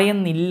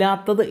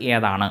പറയുന്നില്ലാത്തത്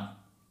ഏതാണ്?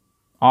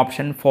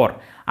 ഓപ്ഷൻ 4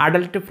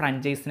 അഡൽട്ട്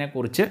ഫ്രാഞ്ചൈസിനെ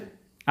കുറിച്ച്,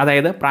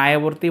 അതായത്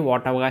പ്രായപൂർത്തി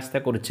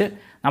വോട്ടവകാശത്തെക്കുറിച്ച്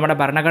നമ്മുടെ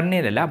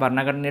ഭരണഘടനയിലല്ല,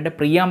 ഭരണഘടനയുടെ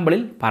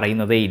പ്രിയമ്പിളിൽ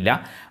പറയുന്നതേയില്ല.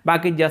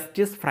 ബാക്കി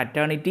justice,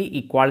 fraternity,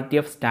 equality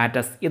of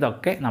status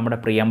ഇതൊക്കെ നമ്മുടെ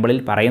പ്രിയമ്പിളിൽ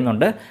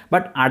പറയുന്നുണ്ട്.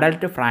 ബട്ട്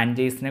അഡൽട്ട്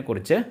ഫ്രാഞ്ചൈസിനെ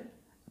കുറിച്ച്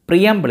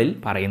പ്രിയമ്പിളിൽ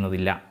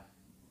പറയുന്നതില്ല.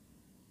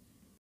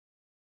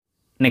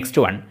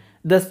 Next one,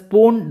 the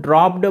spoon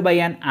dropped by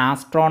an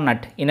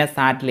astronaut in A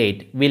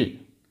satellite will.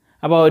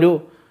 അപ്പോൾ ഒരു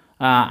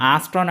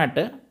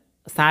ആസ്ട്രോനട്ട്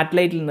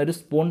സാറ്റലൈറ്റിൽ നിന്നൊരു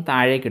സ്പൂൺ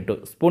താഴേക്ക് ഇട്ടു,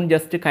 സ്പൂൺ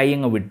ജസ്റ്റ്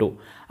കൈയങ്ങ് വിട്ടു.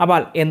 അപ്പോൾ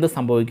എന്ത്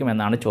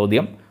സംഭവിക്കുമെന്നാണ്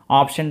ചോദ്യം.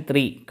 Option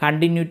 3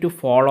 continue to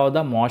follow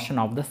the motion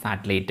of the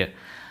satellite.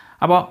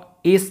 അപ്പോൾ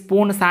ഈ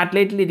സ്പൂൺ,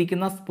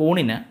 സാറ്റലൈറ്റിലിരിക്കുന്ന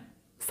സ്പൂണിന്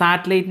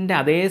സാറ്റലൈറ്റിൻ്റെ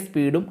അതേ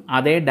സ്പീഡും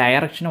അതേ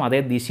ഡയറക്ഷനും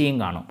അതേ ദിശയും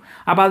കാണും.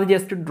 അപ്പോൾ അത്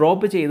ജസ്റ്റ്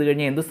ഡ്രോപ്പ് ചെയ്ത്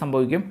കഴിഞ്ഞാൽ എന്ത്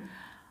സംഭവിക്കും?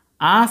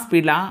 ആ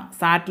സ്പീഡിൽ, ആ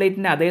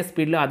സാറ്റലൈറ്റിൻ്റെ അതേ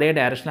സ്പീഡിൽ അതേ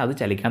ഡയറക്ഷനിൽ അത്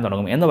ചലിക്കാൻ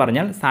തുടങ്ങും. എന്ന്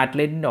പറഞ്ഞാൽ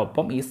സാറ്റലൈറ്റിൻ്റെ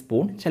ഒപ്പം ഈ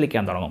സ്പൂൺ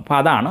ചലിക്കാൻ തുടങ്ങും. അപ്പോൾ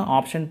അതാണ്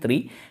option 3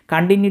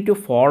 continue to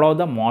follow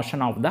the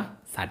motion of the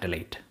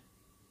satellite.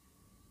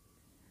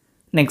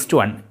 Next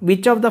one,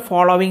 which of the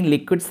following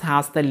liquids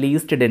has the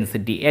least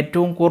density?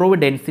 ഏറ്റവും കുറവ്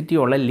ഡെൻസിറ്റി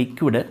ഉള്ള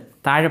ലിക്വിഡ്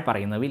താഴെ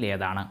പറയുന്നവയിൽ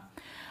ഏതാണ്?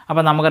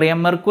 അപ്പോൾ നമുക്കറിയാം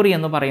മെർക്കുറി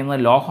എന്ന് പറയുന്നത്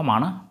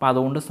ലോഹമാണ്. അപ്പോൾ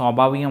അതുകൊണ്ട്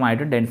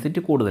സ്വാഭാവികമായിട്ടും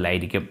ഡെൻസിറ്റി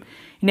കൂടുതലായിരിക്കും.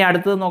 ഇനി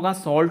അടുത്തത് നോക്കാം,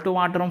 സോൾട്ട്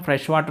വാട്ടറും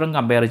ഫ്രഷ് വാട്ടറും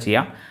കമ്പയർ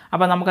ചെയ്യാം.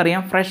 അപ്പോൾ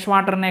നമുക്കറിയാം ഫ്രഷ്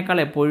വാട്ടറിനേക്കാൾ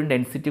എപ്പോഴും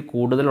ഡെൻസിറ്റി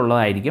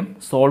കൂടുതലുള്ളതായിരിക്കും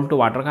സോൾട്ട്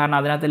വാട്ടർ, കാരണം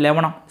അതിനകത്ത്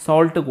ലവണം,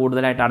 സോൾട്ട്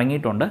കൂടുതലായിട്ട്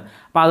അടങ്ങിയിട്ടുണ്ട്.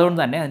 അപ്പോൾ അതുകൊണ്ട്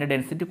തന്നെ അതിൻ്റെ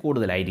ഡെൻസിറ്റി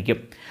കൂടുതലായിരിക്കും.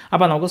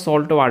 അപ്പോൾ നമുക്ക്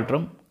സോൾട്ട്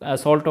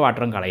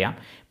വാട്ടറും കളയാം.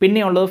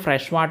 പിന്നെയുള്ളത്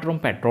ഫ്രഷ് വാട്ടറും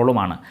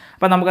പെട്രോളുമാണ്.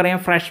 അപ്പോൾ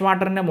നമുക്കറിയാം ഫ്രഷ്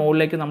വാട്ടറിൻ്റെ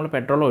മുകളിലേക്ക് നമ്മൾ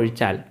പെട്രോൾ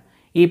ഒഴിച്ചാൽ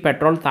ഈ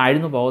പെട്രോൾ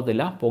താഴ്ന്നു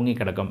പോകത്തില്ല,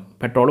 പൊങ്ങിക്കിടക്കും,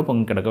 പെട്രോൾ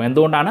പൊങ്ങിക്കിടക്കും.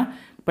 എന്തുകൊണ്ടാണ്?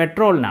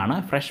 പെട്രോളിനാണ്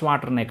ഫ്രഷ്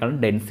വാട്ടറിനേക്കാളും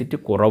ഡെൻസിറ്റി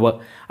കുറവ്.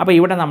 അപ്പോൾ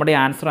ഇവിടെ നമ്മുടെ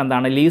ആൻസർ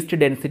എന്താണ്? ലീസ്റ്റ്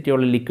ഡെൻസിറ്റി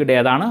ഉള്ള ലിക്വിഡ്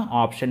ഏതാണ്?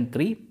 Option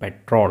 3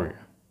 petrol.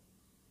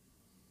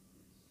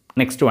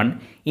 Next one,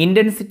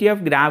 intensity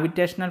of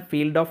gravitational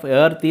field of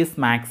earth is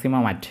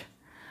maximum at.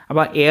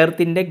 അപ്പോൾ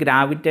എർത്തിൻ്റെ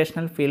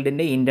ഗ്രാവിറ്റേഷണൽ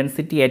ഫീൽഡിൻ്റെ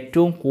ഇൻറ്റൻസിറ്റി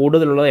ഏറ്റവും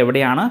കൂടുതലുള്ളത്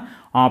എവിടെയാണ്?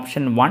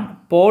 ഓപ്ഷൻ 1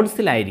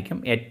 പോൾസിലായിരിക്കും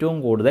ഏറ്റവും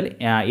കൂടുതൽ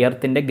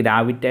എർത്തിൻ്റെ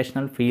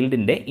ഗ്രാവിറ്റേഷണൽ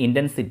ഫീൽഡിൻ്റെ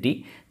ഇൻറ്റൻസിറ്റി,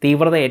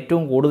 തീവ്രത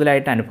ഏറ്റവും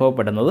കൂടുതലായിട്ട്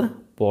അനുഭവപ്പെടുന്നത്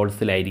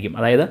പോൾസിലായിരിക്കും.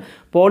 അതായത്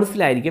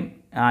പോൾസിലായിരിക്കും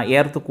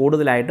എർത്ത്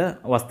കൂടുതലായിട്ട്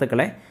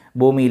വസ്തുക്കളെ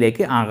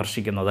ഭൂമിയിലേക്ക്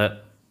ആകർഷിക്കുന്നത്.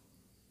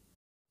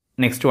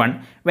 Next one,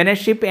 when A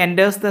ship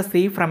enters the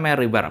sea from A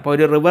river. അപ്പോൾ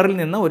ഒരു റിവറിൽ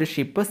നിന്ന് ഒരു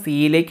ഷിപ്പ്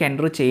സീയിലേക്ക്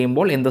എൻ്റർ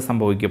ചെയ്യുമ്പോൾ എന്ത്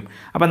സംഭവിക്കും?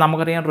 അപ്പോൾ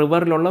നമുക്കറിയാം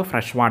റിവറിലുള്ളത്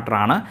ഫ്രഷ്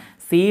വാട്ടറാണ്,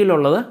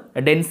 സീയിലുള്ളത്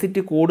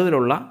ഡെൻസിറ്റി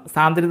കൂടുതലുള്ള,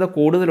 സാന്ദ്രത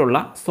കൂടുതലുള്ള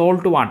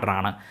സോൾട്ട്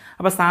വാട്ടറാണ്.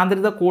 അപ്പോൾ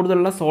സാന്ദ്രത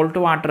കൂടുതലുള്ള സോൾട്ട്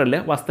വാട്ടറിൽ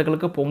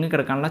വസ്തുക്കൾക്ക്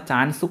പൊങ്ങിക്കിടക്കാനുള്ള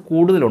ചാൻസ്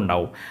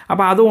കൂടുതലുണ്ടാവും.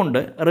 അപ്പോൾ അതുകൊണ്ട്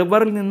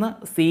റിവറിൽ നിന്ന്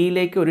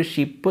സീയിലേക്ക് ഒരു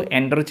ഷിപ്പ്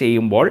എൻ്റർ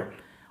ചെയ്യുമ്പോൾ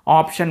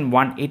option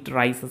 1 it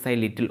rises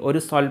A little,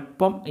 ഒരു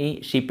സ്വല്പം ഈ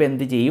ഷിപ്പ്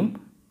എന്ത് ചെയ്യും?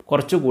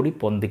 കുറച്ചുകൂടി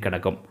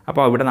പൊന്തിക്കിടക്കും.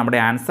 അപ്പോൾ ഇവിടെ നമ്മുടെ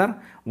answer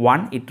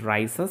 1 it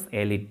rises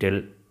A little.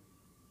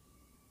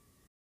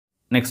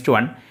 Next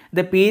one,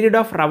 the period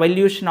of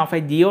revolution of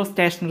A Jio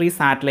stationery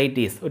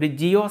satellite is. ഒരു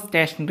ജിയോ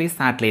സ്റ്റേഷനറി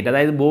സാറ്റലൈറ്റ്,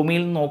 അതായത്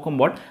ഭൂമിയിൽ നിന്ന്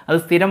നോക്കുമ്പോൾ അത്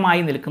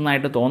സ്ഥിരമായി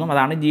നിൽക്കുന്നതായിട്ട് തോന്നും,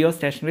 അതാണ് Jio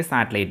stationery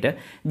satellite.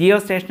 Jio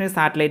stationery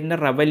സാറ്റലൈറ്റിൻ്റെ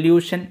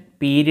revolution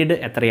period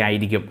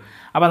എത്രയായിരിക്കും?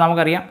 അപ്പോൾ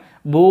നമുക്കറിയാം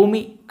ഭൂമി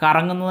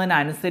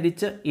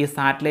കറങ്ങുന്നതിനനുസരിച്ച് ഈ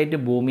സാറ്റലൈറ്റ്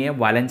ഭൂമിയെ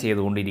വലം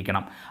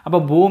ചെയ്തുകൊണ്ടിരിക്കണം. അപ്പോൾ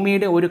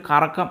ഭൂമിയുടെ ഒരു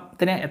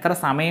കറക്കത്തിന് എത്ര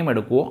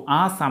സമയമെടുക്കുമോ ആ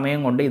സമയം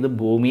കൊണ്ട് ഇത്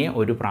ഭൂമിയെ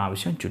ഒരു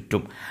പ്രാവശ്യം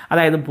ചുറ്റും.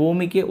 അതായത്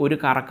ഭൂമിക്ക് ഒരു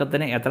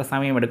കറക്കത്തിന് എത്ര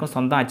സമയമെടുക്കും?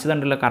 സ്വന്തം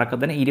അച്ചുതണ്ടുള്ള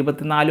കറക്കത്തിന്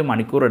 24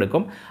 മണിക്കൂർ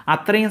എടുക്കും.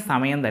 അത്രയും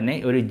സമയം തന്നെ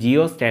ഒരു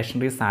ജിയോ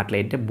സ്റ്റേഷനറി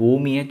സാറ്റലൈറ്റ്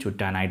ഭൂമിയെ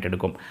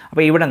ചുറ്റാനായിട്ടെടുക്കും.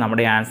 അപ്പോൾ ഇവിടെ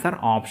നമ്മുടെ answer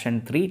option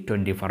 3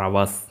 24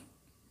 hours.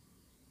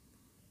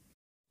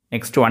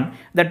 Next one,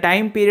 the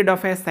time period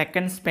of A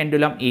seconds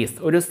pendulum is.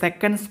 ഒരു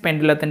സെക്കൻഡ്സ്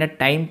പെൻഡുലത്തിൻ്റെ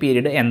ടൈം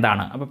പീരീഡ്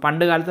എന്താണ്? അപ്പോൾ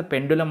പണ്ട് കാലത്ത്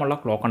പെൻഡുലമുള്ള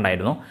ക്ലോക്ക്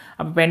ഉണ്ടായിരുന്നു.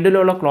 അപ്പോൾ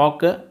പെൻഡുലമുള്ള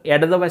ക്ലോക്ക്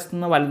ഇടതുവശത്ത്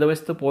നിന്ന്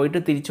വലതുവശത്ത് പോയിട്ട്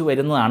തിരിച്ചു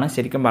വരുന്നതാണ്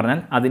ശരിക്കും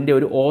പറഞ്ഞാൽ അതിൻ്റെ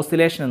ഒരു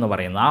ഓസിലേഷൻ എന്ന്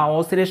പറയുന്നത്. ആ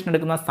ഓസിലേഷൻ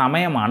എടുക്കുന്ന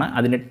സമയമാണ്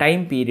അതിൻ്റെ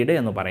ടൈം പീരീഡ്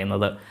എന്ന്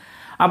പറയുന്നത്.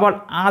 അപ്പോൾ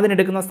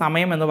അതിനെടുക്കുന്ന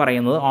സമയം എന്ന്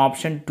പറയുന്നത്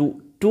ഓപ്ഷൻ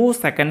 2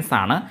 സെക്കൻഡ്സ്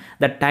ആണ്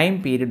the time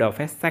period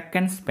of A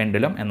seconds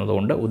pendulum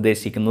എന്നതുകൊണ്ട്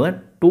ഉദ്ദേശിക്കുന്നത്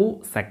 2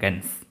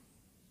 seconds.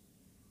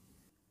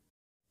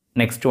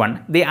 Next one,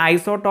 the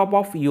isotope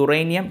of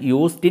uranium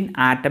used in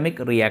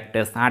atomic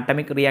reactors.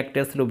 Atomic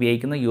റിയാക്ടേഴ്സിൽ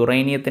ഉപയോഗിക്കുന്ന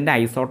യുറേനിയത്തിൻ്റെ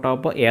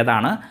ഐസോടോപ്പ്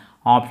ഏതാണ്?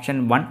 ഓപ്ഷൻ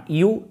 1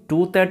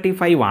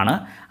 U-235 ആണ്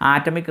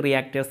ആറ്റമിക്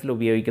റിയാക്ടേഴ്സിൽ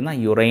ഉപയോഗിക്കുന്ന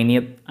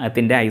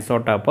യുറേനിയത്തിൻ്റെ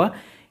isotope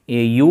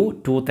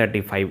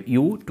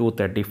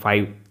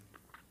U-235.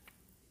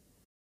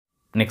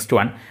 Next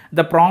one,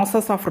 the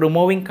process of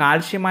removing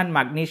calcium and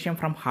magnesium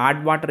from hard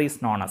water is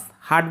known as.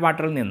 Hard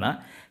വാട്ടറിൽ നിന്ന്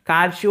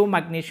കാൽഷ്യവും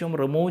മഗ്നീഷ്യവും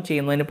remove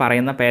ചെയ്യുന്നതിന്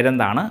പറയുന്ന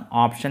പേരെന്താണ്?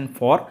 Option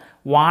 4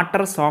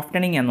 water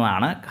softening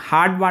എന്നതാണ്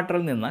ഹാർഡ്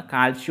വാട്ടറിൽ നിന്ന്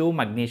കാൽഷ്യവും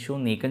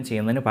മഗ്നീഷ്യവും നീക്കം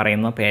ചെയ്യുന്നതിന്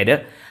പറയുന്ന പേര്.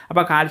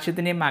 അപ്പോൾ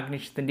കാൽഷ്യത്തിൻ്റെയും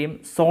മഗ്നീഷ്യത്തിൻ്റെയും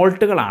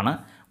സോൾട്ടുകളാണ്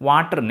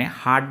വാട്ടറിനെ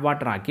ഹാർഡ്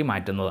വാട്ടറാക്കി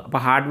മാറ്റുന്നത്.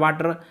 അപ്പോൾ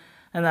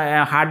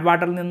ഹാർഡ്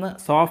വാട്ടറിൽ നിന്ന്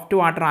സോഫ്റ്റ്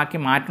വാട്ടർ ആക്കി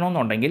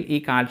മാറ്റണമെന്നുണ്ടെങ്കിൽ ഈ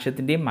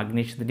കാൽഷ്യത്തിൻ്റെയും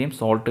മഗ്നീഷ്യത്തിൻ്റെയും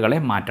സോൾട്ടുകളെ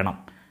മാറ്റണം.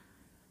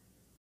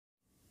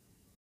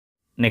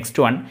 Next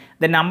one,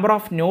 the number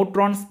of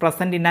neutrons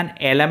present in an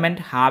element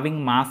having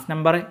mass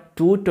number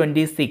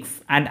 226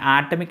 and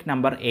atomic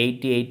number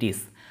 88 is.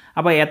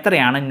 അപ്പോൾ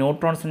എത്രയാണ്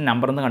ന്യൂട്രോൺസിൻ്റെ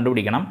നമ്പർ എന്ന്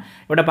കണ്ടുപിടിക്കണം.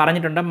 ഇവിടെ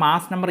പറഞ്ഞിട്ടുണ്ട്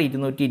മാസ് നമ്പർ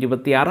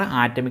 226,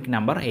 ആറ്റമിക്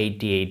നമ്പർ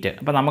 88.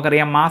 അപ്പോൾ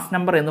നമുക്കറിയാം മാസ്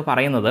നമ്പർ എന്ന്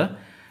പറയുന്നത്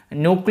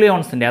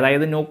ന്യൂക്ലിയോൺസിൻ്റെ,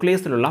 അതായത്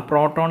ന്യൂക്ലിയസിലുള്ള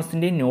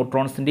പ്രോട്ടോൺസിൻ്റെയും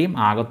ന്യൂട്രോൺസിൻ്റെയും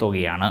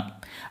ആകത്തുകയാണ്.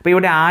 അപ്പോൾ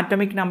ഇവിടെ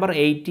ആറ്റമിക് നമ്പർ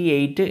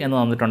 88 എന്ന്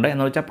തന്നിട്ടുണ്ട്.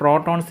 എന്ന് വെച്ചാൽ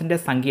പ്രോട്ടോൺസിൻ്റെ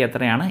സംഖ്യ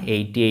എത്രയാണ്?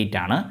 88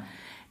 ആണ്.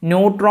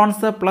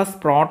 ന്യൂട്രോൺസ് പ്ലസ്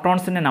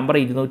പ്രോട്ടോൺസിൻ്റെ നമ്പർ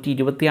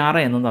 226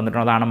 എന്ന്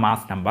തന്നിട്ടുണ്ട്. അതാണ്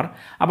മാസ് നമ്പർ.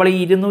 അപ്പോൾ ഈ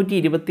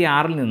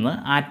 226 നിന്ന്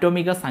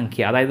ആറ്റോമിക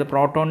സംഖ്യ, അതായത്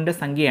പ്രോട്ടോണിൻ്റെ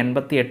സംഖ്യ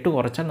 88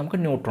 കുറച്ചാൽ നമുക്ക്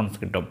ന്യൂട്രോൺസ്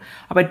കിട്ടും.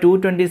 അപ്പോൾ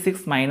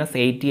 226 മൈനസ്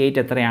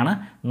 88 എത്രയാണ്?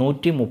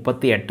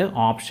 138.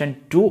 ഓപ്ഷൻ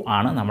 2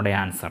 ആണ് നമ്മുടെ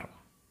answer.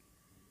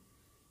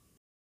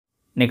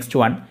 Next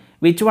one,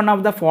 which one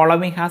of the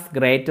following has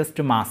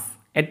greatest mass.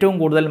 ഏറ്റവും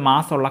കൂടുതൽ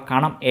മാസ് ഉള്ള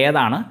കണം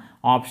ഏതാണ്?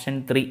 ഓപ്ഷൻ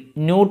 3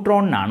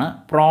 ന്യൂട്രോണിനാണ്.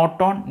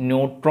 പ്രോട്ടോൺ,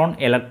 ന്യൂട്രോൺ,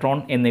 ഇലക്ട്രോൺ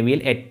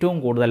എന്നിവയിൽ ഏറ്റവും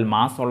കൂടുതൽ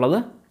മാസ് ഉള്ളത്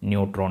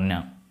ന്യൂട്രോണിന്.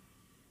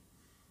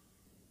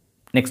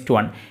 Next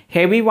one,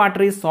 heavy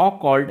water is so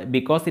called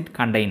because it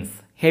contains.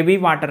 Heavy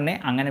വാട്ടറിനെ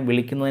അങ്ങനെ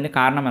വിളിക്കുന്നതിന്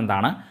കാരണം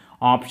എന്താണ്?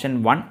 Option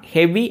 1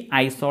 heavy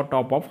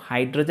isotope of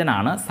hydrogen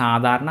ആണ്.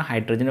 സാധാരണ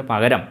ഹൈഡ്രജന്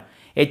പകരം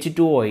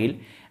H2Oയിൽ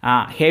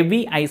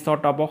ഹെവി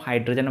ഐസോടോപ്പ് ഓഫ്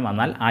ഹൈഡ്രജൻ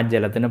വന്നാൽ ആ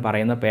ജലത്തിന്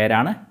പറയുന്ന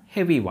പേരാണ്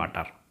heavy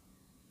water.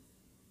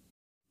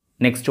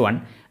 Next one,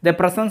 the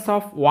presence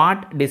of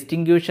what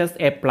ഡിസ്റ്റിങ്ക്വിഷസ്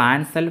A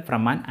plant cell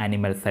from an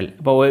animal cell.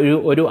 അപ്പോൾ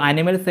ഒരു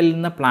അനിമൽ സെല്ലിൽ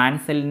നിന്ന്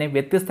പ്ലാന്റ് സെല്ലിനെ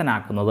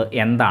വ്യത്യസ്തനാക്കുന്നത്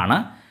എന്താണ്?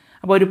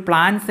 അപ്പോൾ ഒരു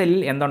പ്ലാന്റ്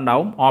സെല്ലിൽ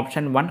എന്തുണ്ടാവും?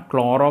 ഓപ്ഷൻ 1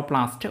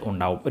 ക്ലോറോപ്ലാസ്റ്റ്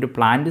ഉണ്ടാവും. ഒരു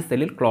പ്ലാന്റ്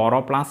സെല്ലിൽ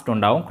ക്ലോറോപ്ലാസ്റ്റ്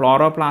ഉണ്ടാവും.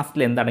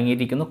 ക്ലോറോപ്ലാസ്റ്റിൽ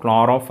എന്തടങ്ങിയിരിക്കുന്നു?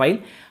 ക്ലോറോഫൈൽ,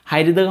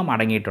 ഹരിതകം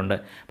അടങ്ങിയിട്ടുണ്ട്.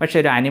 പക്ഷേ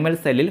ഒരു അനിമൽ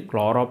സെല്ലിൽ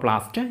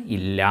ക്ലോറോപ്ലാസ്റ്റ്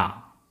ഇല്ല.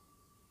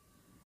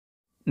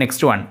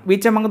 Next one,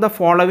 which among the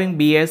following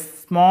B A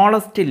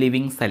smallest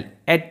living cell.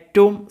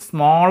 ഏറ്റവും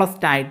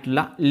സ്മോളസ്റ്റ് ആയിട്ടുള്ള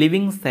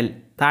ലിവിങ് സെൽ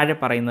താഴെ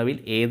പറയുന്നവയിൽ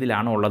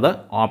ഏതിലാണ് ഉള്ളത്?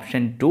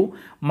 ഓപ്ഷൻ 2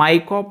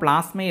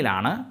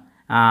 മൈക്കോപ്ലാസ്മയിലാണ്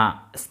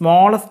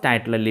സ്മോളസ്റ്റ്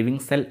ആയിട്ടുള്ള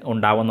ലിവിങ് സെൽ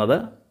ഉണ്ടാവുന്നത്,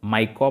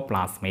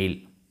 മൈക്കോപ്ലാസ്മയിൽ.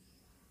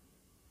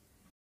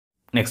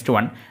 Next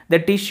one, the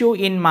tissue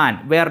in man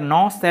wear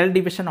no cell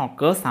division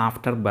occurs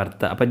after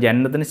birth. അപ്പോൾ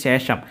ജനനത്തിന്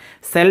ശേഷം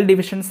സെൽ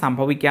ഡിവിഷൻ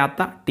സംഭവിക്കാത്ത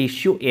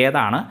ടിഷ്യൂ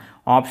ഏതാണ്?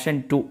 ഓപ്ഷൻ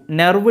 2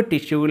 നെർവ്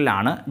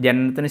ടിഷ്യൂവിലാണ്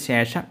ജനനത്തിന്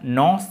ശേഷം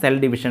no cell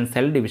division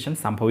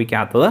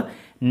സംഭവിക്കാത്തത്,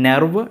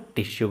 nerve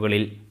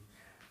ടിഷ്യൂകളിൽ.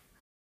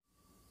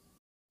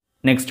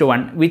 Next one,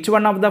 which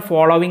one of the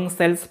following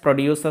cells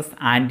produces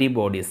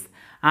antibodies.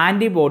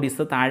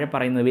 Antibodies താഴെ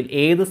പറയുന്നവയിൽ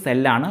ഏത്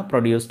സെല്ലാണ്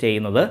produce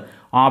ചെയ്യുന്നത്?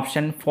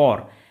 Option 4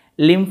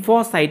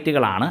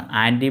 ലിംഫോസൈറ്റുകളാണ്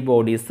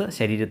antibodies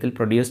ശരീരത്തിൽ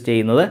produce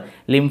ചെയ്യുന്നത്.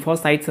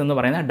 ലിംഫോസൈറ്റ്സ് എന്ന്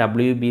പറയുന്ന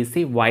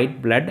WBC വൈറ്റ്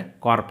ബ്ലഡ്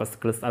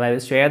കോർപ്പസ്കിൾസ്, അതായത്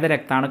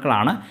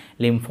ശ്വേതരക്താണുക്കളാണ്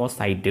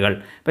ലിംഫോസൈറ്റുകൾ.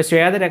 ഇപ്പോൾ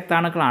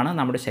ശ്വേതരക്താണുക്കളാണ്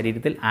നമ്മുടെ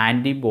ശരീരത്തിൽ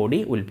ആൻറ്റിബോഡി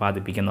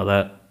ഉൽപ്പാദിപ്പിക്കുന്നത്.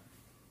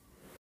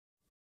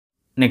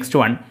 Next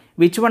one,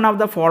 which one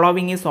of the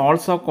following is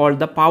also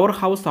called the power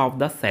house of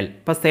the cell.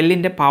 ഇപ്പോൾ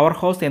സെല്ലിൻ്റെ പവർ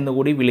ഹൗസ്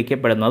എന്നുകൂടി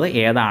വിളിക്കപ്പെടുന്നത്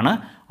ഏതാണ്?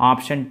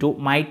 ഓപ്ഷൻ 2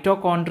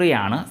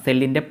 മൈറ്റോകോൺട്രിയ ആണ്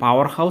സെല്ലിൻ്റെ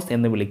പവർ ഹൗസ്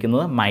എന്ന്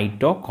വിളിക്കുന്നത്,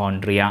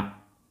 mitochondria.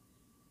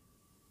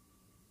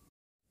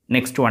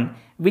 Next one,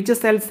 which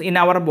cells in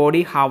our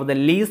body have the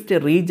least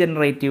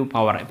regenerative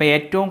power. ഇപ്പോൾ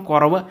ഏറ്റവും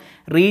കുറവ്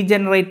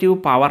റീജനറേറ്റീവ്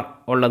പവർ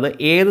ഉള്ളത്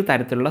ഏത്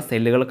തരത്തിലുള്ള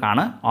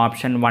സെല്ലുകൾക്കാണ്?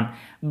 Option 1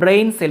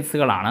 brain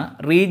സെൽസുകളാണ്.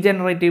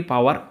 റീജനറേറ്റീവ്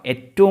പവർ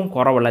ഏറ്റവും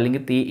കുറവുള്ള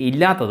അല്ലെങ്കിൽ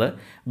ഇല്ലാത്തത്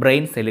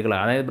ബ്രെയിൻ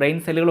സെല്ലുകളാണ്. അതായത് ബ്രെയിൻ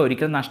സെല്ലുകൾ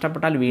ഒരിക്കലും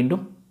നഷ്ടപ്പെട്ടാൽ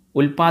വീണ്ടും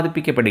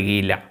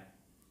ഉൽപ്പാദിപ്പിക്കപ്പെടുകയില്ല.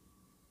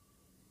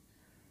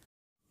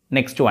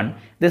 Next one,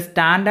 the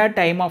standard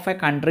time of A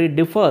country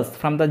differs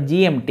from the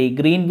GMT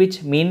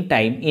Greenwich mean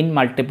time in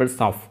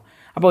multiples of.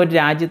 അപ്പോൾ ഒരു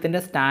രാജ്യത്തിൻ്റെ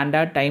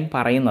സ്റ്റാൻഡേർഡ് ടൈം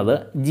പറയുന്നത്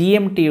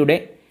GMTയുടെ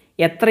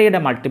എത്രയുടെ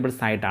മൾട്ടിപ്പിൾസ്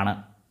ആയിട്ടാണ്?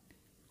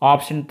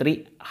 ഓപ്ഷൻ 3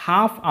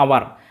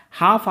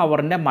 ഹാഫ്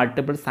അവറിൻ്റെ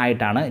മൾട്ടിപ്പിൾസ്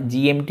ആയിട്ടാണ്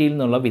GMT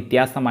നിന്നുള്ള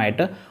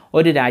വ്യത്യാസമായിട്ട്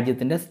ഒരു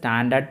രാജ്യത്തിൻ്റെ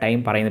സ്റ്റാൻഡേർഡ് ടൈം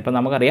പറയുന്നത്. ഇപ്പോൾ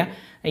നമുക്കറിയാം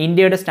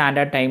ഇന്ത്യയുടെ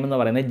സ്റ്റാൻഡേർഡ് ടൈം എന്ന്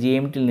പറയുന്നത്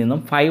GMT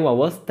നിന്നും 5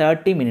 hours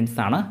 30 minutes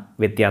ആണ്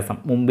വ്യത്യാസം,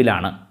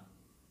 മുമ്പിലാണ്.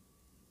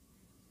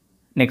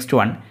 Next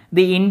one,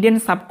 the Indian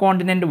sub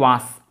continent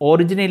was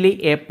originally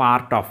A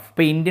part of.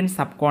 ഇപ്പോൾ ഇന്ത്യൻ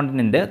സബ്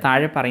കോണ്ടിനെൻറ്റ്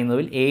താഴെ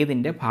പറയുന്നതിൽ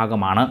ഏതിൻ്റെ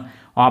ഭാഗമാണ്?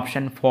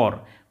 ഓപ്ഷൻ 4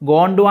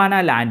 ഗോണ്ട്വാന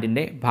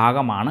ലാൻഡിൻ്റെ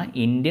ഭാഗമാണ്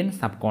ഇന്ത്യൻ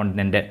സബ്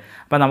കോണ്ടിനെൻറ്റ്.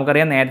 അപ്പോൾ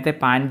നമുക്കറിയാം നേരത്തെ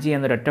പാൻജി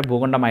എന്നൊരൊറ്റ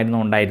ഭൂഖണ്ഡമായിരുന്നു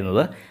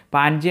ഉണ്ടായിരുന്നത്.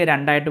 പാൻജിയെ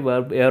രണ്ടായിട്ട്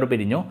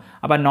വേർപിരിഞ്ഞു.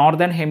 അപ്പോൾ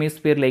നോർത്തേൺ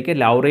ഹെമിസ്ഫിയറിലേക്ക്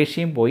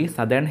ലൗറേഷ്യയും പോയി,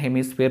 സദേൺ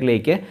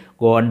ഹെമിസ്ഫിയറിലേക്ക്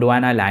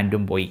ഗോണ്ട്വാന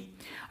ലാൻഡും പോയി.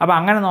 അപ്പോൾ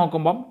അങ്ങനെ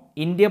നോക്കുമ്പം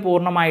ഇന്ത്യ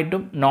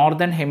പൂർണ്ണമായിട്ടും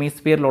നോർത്തേൺ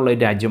ഹെമിസ്ഫിയറിലുള്ള ഒരു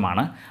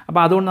രാജ്യമാണ്.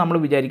 അപ്പോൾ അതുകൊണ്ട് നമ്മൾ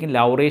വിചാരിക്കും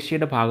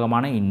ലൗറേഷ്യയുടെ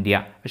ഭാഗമാണ് ഇന്ത്യ.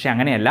 പക്ഷേ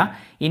അങ്ങനെയല്ല,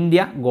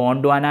 ഇന്ത്യ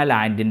ഗോണ്ട്വാന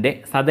ലാൻഡിൻ്റെ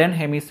സദേൺ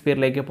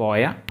ഹെമിസ്ഫിയറിലേക്ക്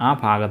പോയ ആ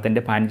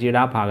ഭാഗത്തിൻ്റെ,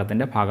 പാൻജിയുടെ ആ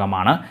ഭാഗത്തിൻ്റെ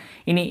ഭാഗമാണ്.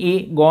 ഇനി ഈ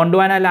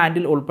ഗോണ്ട്വാന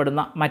ലാൻഡിൽ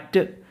ഉൾപ്പെടുന്ന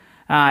മറ്റ്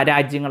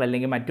രാജ്യങ്ങൾ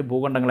അല്ലെങ്കിൽ മറ്റ്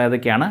ഭൂഖണ്ഡങ്ങൾ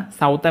ഏതൊക്കെയാണ്?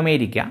 സൗത്ത്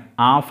അമേരിക്ക,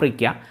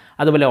 ആഫ്രിക്ക,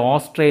 അതുപോലെ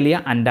ഓസ്ട്രേലിയ,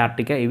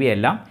 അന്റാർട്ടിക്ക,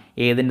 ഇവയെല്ലാം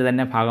ഏതിൻ്റെ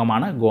തന്നെ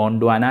ഭാഗമാണ്?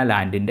 ഗോണ്ട്വാന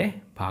ലാൻഡിൻ്റെ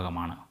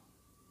ഭാഗമാണ്.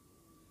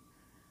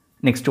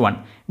 Next one,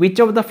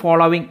 which of the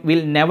following will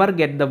never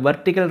get the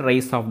vertical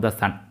raise of the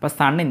sun. ഇപ്പോൾ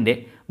സണ്ണിൻ്റെ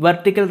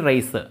വെർട്ടിക്കൽ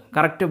റേസ്,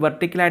 കറക്റ്റ്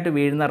വെർട്ടിക്കലായിട്ട്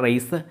വീഴുന്ന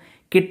റേസ്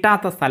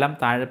കിട്ടാത്ത സ്ഥലം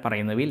താഴെ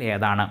പറയുന്നവയിൽ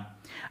ഏതാണ്?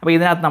 അപ്പോൾ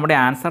ഇതിനകത്ത് നമ്മുടെ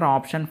ആൻസർ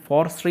ഓപ്ഷൻ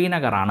 4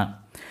 ശ്രീനഗറാണ്.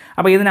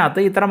 അപ്പോൾ ഇതിനകത്ത്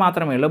ഇത്ര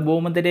മാത്രമേ ഉള്ളൂ,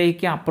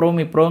 ഭൂമധ്യരേഖയ്ക്ക് അപ്പുറവും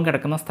ഇപ്പുറവും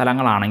കിടക്കുന്ന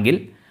സ്ഥലങ്ങളാണെങ്കിൽ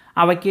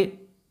അവയ്ക്ക്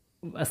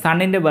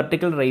സണ്ണിൻ്റെ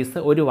വെർട്ടിക്കൽ റേസ്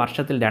ഒരു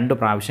വർഷത്തിൽ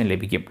 2 പ്രാവശ്യം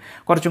ലഭിക്കും.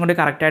 കുറച്ചും കൂടി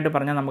കറക്റ്റായിട്ട്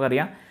പറഞ്ഞാൽ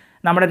നമുക്കറിയാം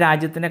നമ്മുടെ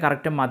രാജ്യത്തിൻ്റെ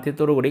കറക്റ്റ്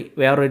മധ്യത്തോടു കൂടി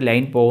വേറൊരു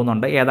ലൈൻ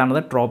പോകുന്നുണ്ട്. ഏതാണത്?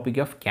 Tropic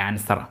of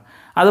cancer.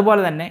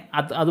 അതുപോലെ തന്നെ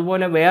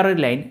അതുപോലെ വേറൊരു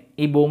ലൈൻ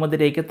ഈ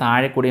ഭൂമധ്യരേഖയ്ക്ക്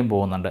താഴെ കൂടിയും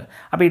പോകുന്നുണ്ട്.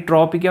 അപ്പോൾ ഈ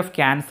ട്രോപ്പിക് ഓഫ്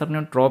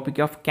ക്യാൻസറിനും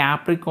ട്രോപ്പിക് ഓഫ്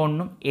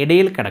കാപ്രിക്കോണിനും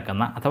ഇടയിൽ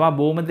കിടക്കുന്ന, അഥവാ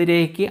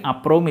ഭൂമധ്യരേഖയ്ക്ക്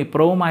അപ്പുറവും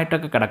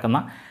ഇപ്പുറവുമായിട്ടൊക്കെ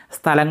കിടക്കുന്ന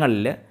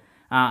സ്ഥലങ്ങളിൽ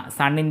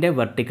സണ്ണിൻ്റെ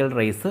വെർട്ടിക്കൽ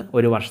റേസ്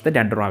ഒരു വർഷത്തെ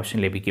 2 പ്രാവശ്യം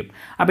ലഭിക്കും.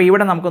 അപ്പോൾ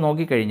ഇവിടെ നമുക്ക്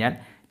നോക്കിക്കഴിഞ്ഞാൽ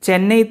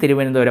ചെന്നൈ,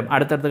 തിരുവനന്തപുരം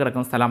അടുത്തടുത്ത്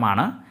കിടക്കുന്ന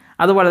സ്ഥലമാണ്.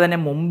 അതുപോലെ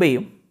തന്നെ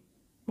മുംബൈയും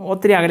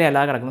ഒത്തിരി അകലെ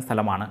അല്ലാതെ കിടക്കുന്ന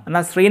സ്ഥലമാണ്.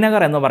 എന്നാൽ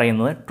ശ്രീനഗർ എന്ന്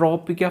പറയുന്നത്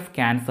ട്രോപ്പിക് ഓഫ്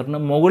ക്യാൻസറിന്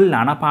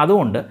മുകളിലാണ്. അപ്പോൾ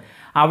അതുകൊണ്ട്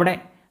അവിടെ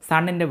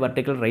സണ്ണിൻ്റെ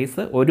വെർട്ടിക്കൽ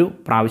റേസ് ഒരു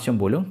പ്രാവശ്യം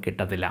പോലും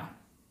കിട്ടത്തില്ല.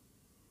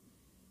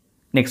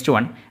 Next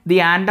one, the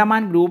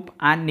Andaman group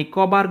and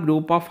Nicobar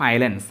group of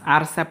islands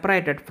R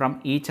separated from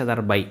each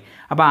other by.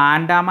 അപ്പോൾ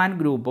ആൻഡമാൻ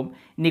ഗ്രൂപ്പും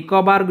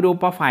നിക്കോബാർ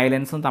ഗ്രൂപ്പ് ഓഫ്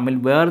ഐലൻഡ്സും തമ്മിൽ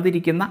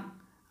വേർതിരിക്കുന്ന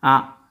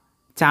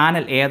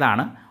ചാനൽ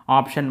ഏതാണ്?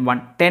 ഓപ്ഷൻ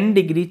 1 10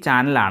 ഡിഗ്രി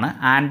ചാനലാണ്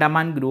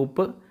ആൻഡമാൻ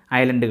ഗ്രൂപ്പ്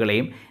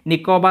ഐലൻഡുകളെയും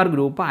നിക്കോബാർ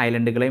ഗ്രൂപ്പ്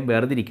ഐലൻഡുകളെയും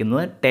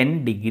വേർതിരിക്കുന്നത് 10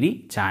 degree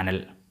channel.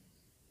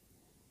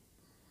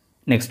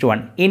 Next one,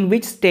 in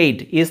which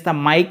state is the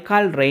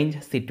മൈക്കാൽ range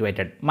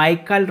situated.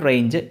 മൈക്കാൽ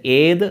range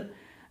ഏത്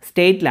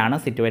സ്റ്റേറ്റിലാണ്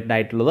situated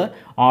ആയിട്ടുള്ളത്?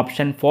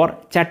 Option 4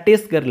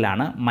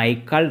 ഛത്തീസ്ഗറിലാണ്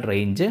മൈക്കാൽ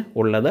range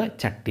ഉള്ളത്.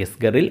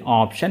 ഛത്തീസ്ഗറിൽ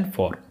ഓപ്ഷൻ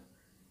 4.